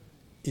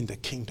in the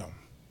kingdom.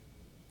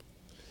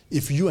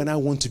 If you and I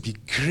want to be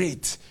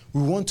great,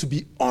 we want to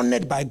be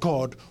honored by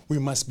God, we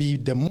must be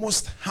the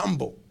most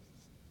humble.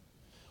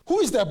 Who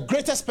is the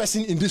greatest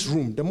person in this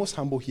room? The most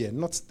humble here,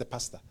 not the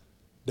pastor.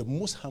 The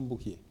most humble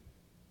here.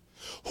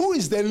 Who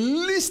is the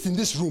least in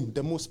this room?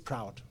 The most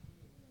proud.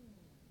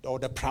 Or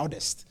the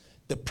proudest.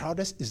 The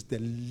proudest is the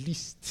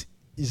least.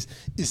 Is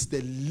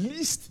the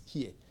least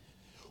here.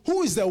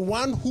 Who is the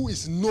one who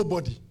is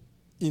nobody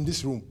in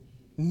this room?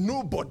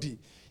 Nobody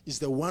is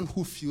the one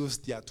who feels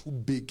they are too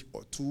big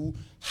or too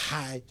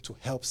high to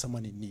help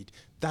someone in need.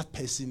 That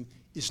person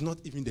is not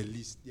even the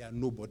least. They are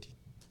nobody.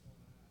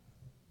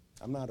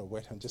 I'm not out of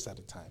word, I'm just out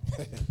of time.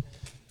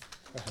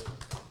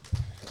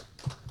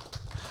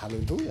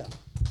 Hallelujah.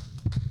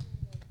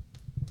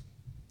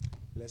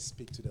 Let's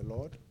speak to the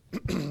Lord.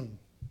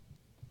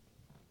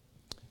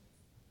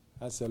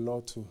 Ask the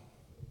Lord to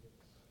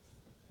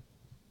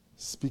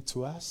speak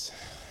to us.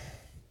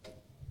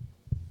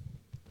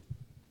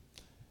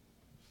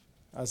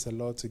 Ask the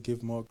Lord to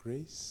give more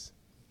grace.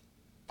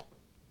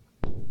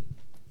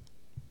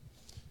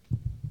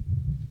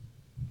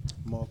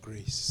 More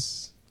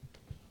grace.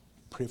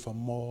 Pray for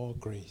more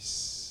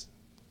grace.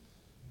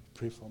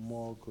 Pray for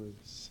more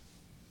grace.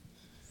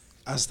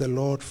 Ask the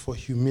Lord for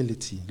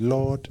humility.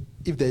 Lord,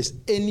 if there is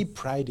any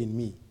pride in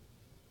me,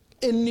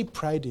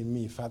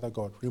 Father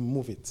God,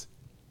 remove it.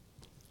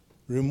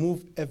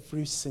 Remove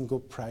every single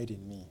pride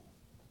in me.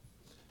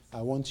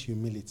 I want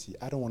humility.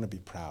 I don't want to be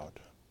proud.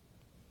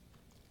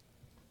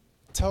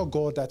 Tell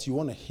God that you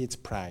want to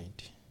hate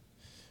pride.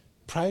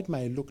 Pride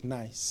might look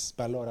nice,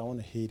 but Lord, I want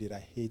to hate it.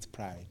 I hate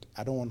pride.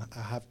 I don't want to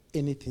have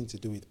anything to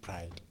do with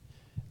pride.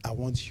 I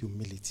want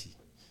humility.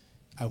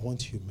 I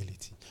want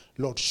humility.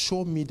 Lord,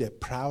 show me the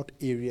proud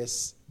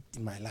areas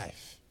in my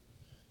life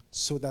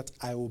so that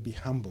I will be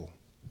humble.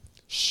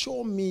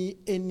 Show me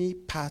any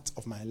part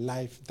of my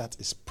life that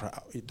is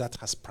proud, that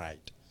has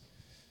pride.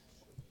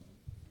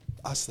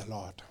 Ask the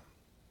Lord.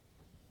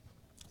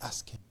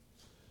 Ask him.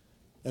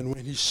 And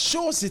when he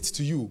shows it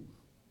to you,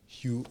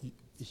 he'll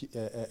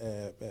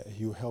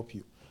help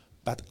you.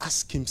 But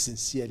ask him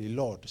sincerely,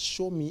 Lord,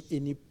 show me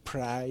any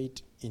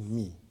pride in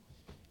me.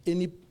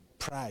 Any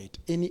pride,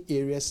 any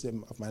areas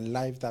of my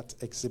life that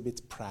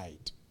exhibit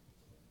pride.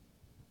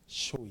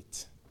 Show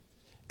it.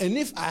 And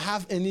if I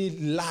have any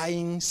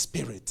lying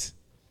spirit,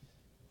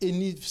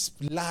 any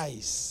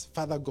lies,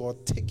 Father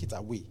God, take it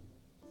away.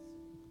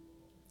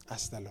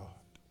 Ask the Lord.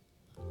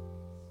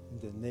 In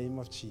the name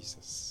of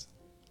Jesus.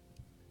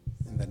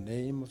 In the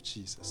name of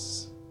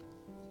Jesus.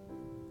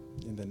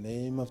 In the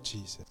name of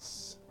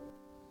Jesus.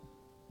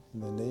 In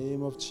the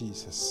name of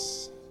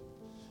Jesus.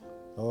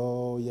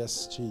 Oh,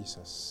 yes,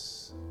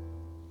 Jesus.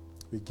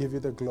 We give you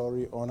the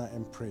glory, honor,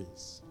 and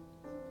praise.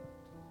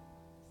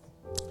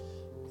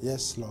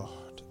 Yes,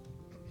 Lord.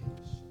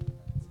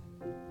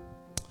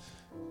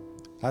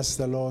 Ask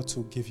the Lord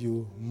to give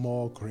you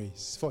more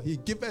grace. For he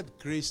giveth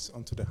grace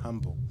unto the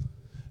humble.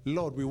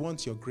 Lord, we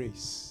want your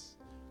grace.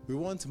 We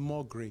want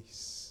more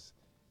grace.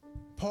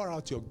 Pour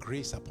out your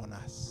grace upon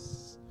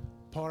us.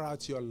 Pour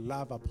out your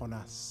love upon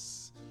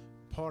us.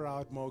 Pour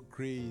out more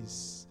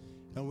grace.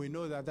 And we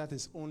know that that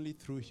is only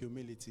through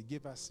humility.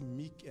 Give us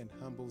meek and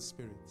humble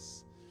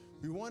spirits.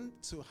 We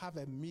want to have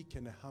a meek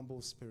and a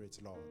humble spirit,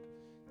 Lord.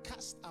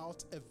 Cast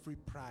out every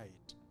pride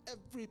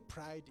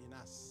in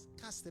us.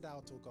 Cast it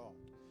out, O God.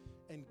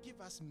 and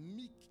give us a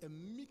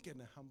meek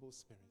and a humble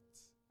spirit.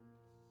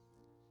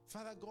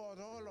 Father God,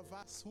 all of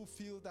us who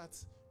feel that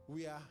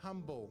we are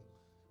humble,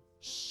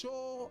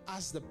 show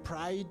us the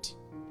pride,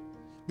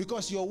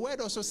 because your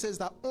word also says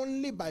that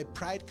only by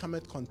pride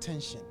cometh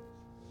contention.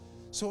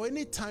 So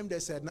anytime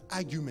there's an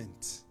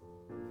argument,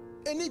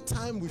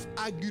 anytime we've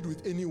argued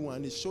with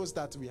anyone, it shows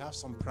that we have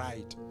some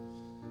pride.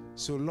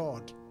 So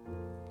Lord,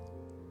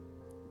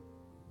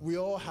 we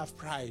all have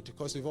pride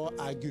because we've all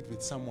argued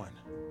with someone.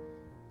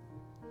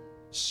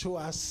 Show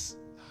us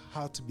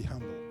how to be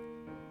humble.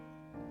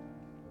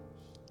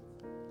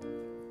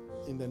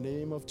 In the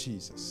name of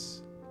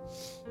Jesus.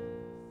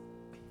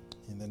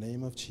 In the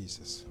name of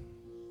Jesus.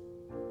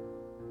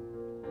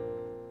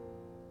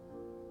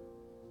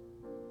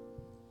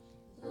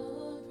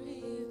 Lord,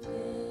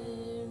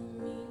 prepare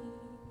me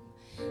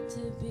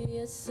to be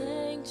a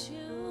sanctuary,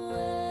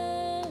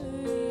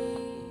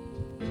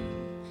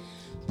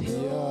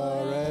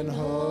 Pure and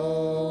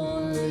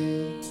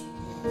holy,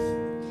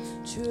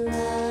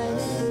 tried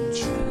and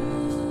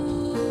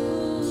true,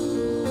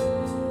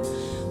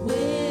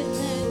 with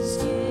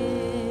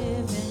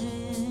thanksgiving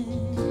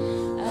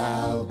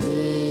I'll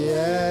be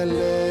a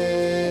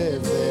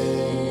living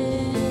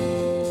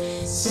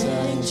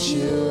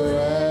sanctuary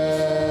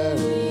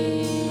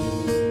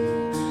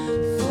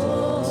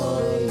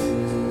for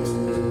you.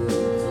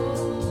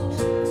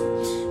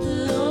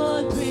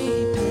 Lord,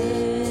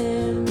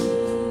 prepare me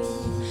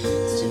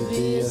to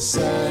be a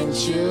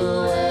Sanctuary,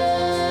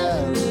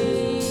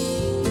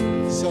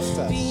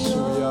 softer,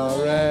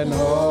 pure and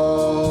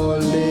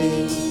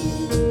holy,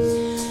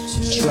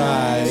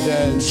 tried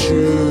and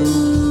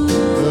true.